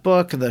reading that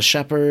book, The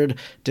Shepherd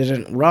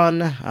Didn't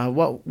Run?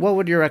 What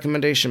would your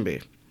recommendation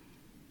be?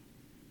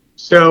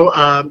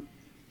 So,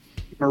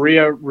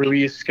 Maria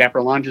Ruiz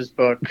Scaparlange's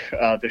book,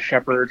 The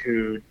Shepherd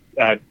Who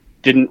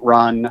Didn't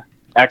Run,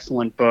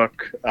 excellent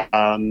book.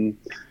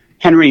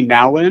 Henry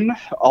Nouwen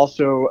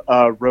also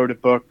wrote a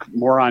book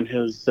more on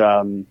his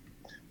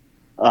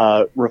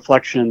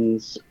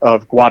reflections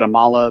of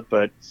Guatemala,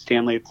 but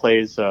Stanley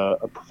plays a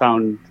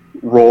profound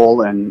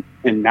role in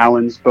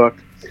Nouwen's book.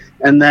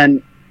 And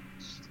then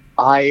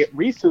I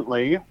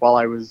recently, while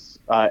I was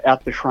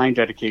at the shrine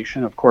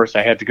dedication, of course,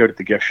 I had to go to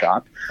the gift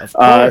shop. Of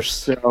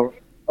course.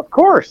 Of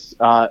course.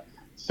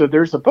 So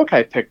there's a book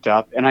I picked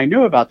up, and I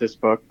knew about this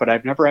book, but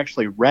I've never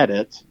actually read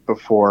it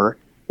before.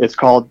 It's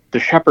called The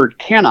Shepherd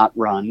Cannot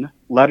Run,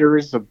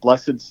 Letters of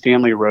Blessed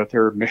Stanley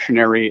Rother,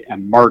 Missionary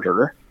and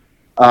Martyr.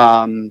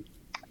 So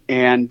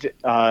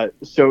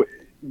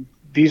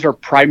these are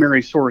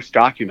primary source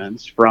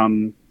documents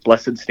from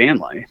Blessed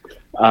Stanley.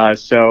 I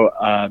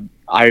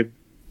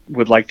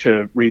would like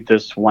to read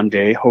this one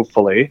day,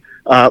 hopefully.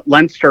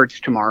 Lent starts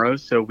tomorrow,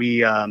 so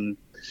we...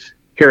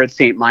 here at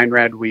St.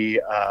 Meinrad, we,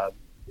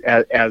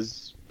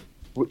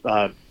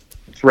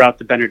 throughout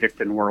the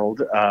Benedictine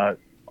world,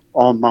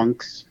 all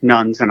monks,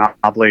 nuns, and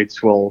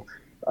oblates will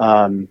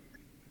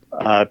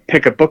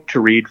pick a book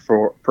to read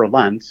for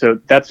Lent. So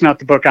that's not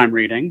the book I'm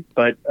reading,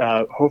 but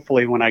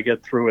hopefully when I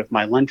get through with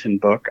my Lenten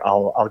book,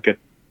 I'll get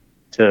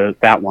to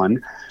that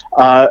one.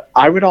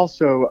 I would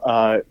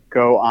also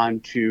go on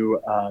to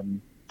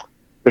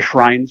the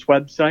Shrine's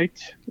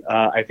website.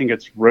 I think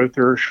it's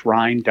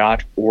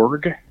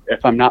rothershrine.org,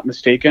 if I'm not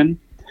mistaken.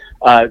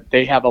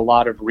 They have a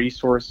lot of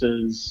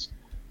resources,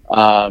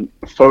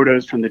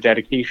 photos from the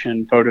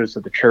dedication, photos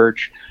of the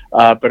church,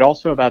 but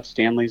also about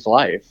Stanley's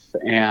life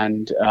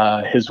and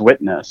his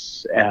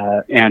witness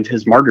and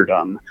his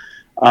martyrdom.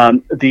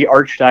 The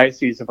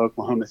Archdiocese of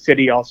Oklahoma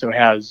City also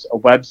has a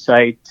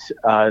website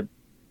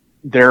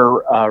they're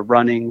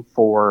running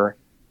for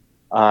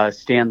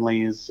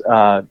Stanley's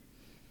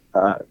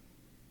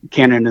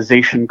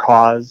canonization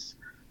cause.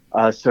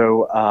 I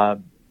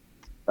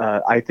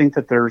think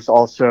that there's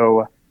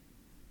also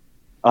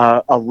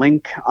a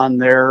link on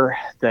there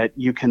that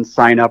you can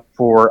sign up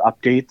for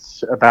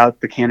updates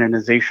about the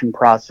canonization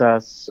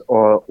process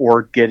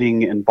or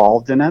getting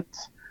involved in it.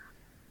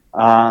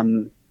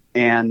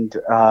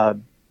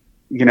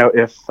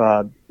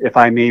 If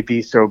I may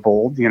be so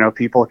bold,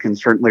 people can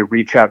certainly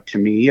reach out to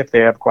me if they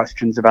have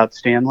questions about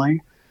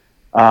Stanley.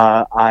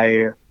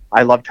 I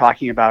love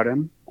talking about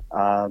him,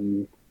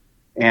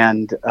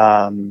 and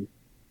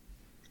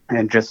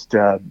just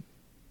the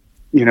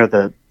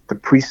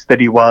priest that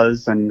he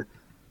was, and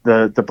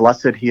the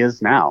blessed he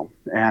is now,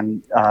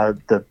 and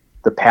the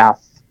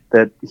path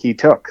that he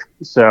took.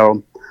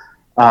 So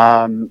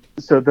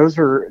those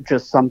are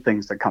just some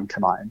things that come to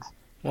mind.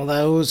 Well,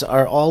 those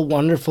are all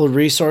wonderful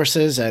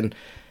resources, and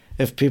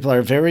if people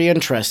are very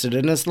interested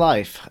in his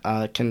life,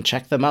 can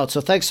check them out.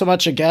 So thanks so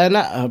much again,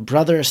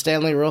 Brother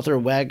Stanley Rother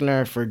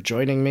Wagner, for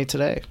joining me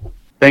today.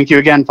 Thank you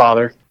again,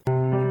 Father.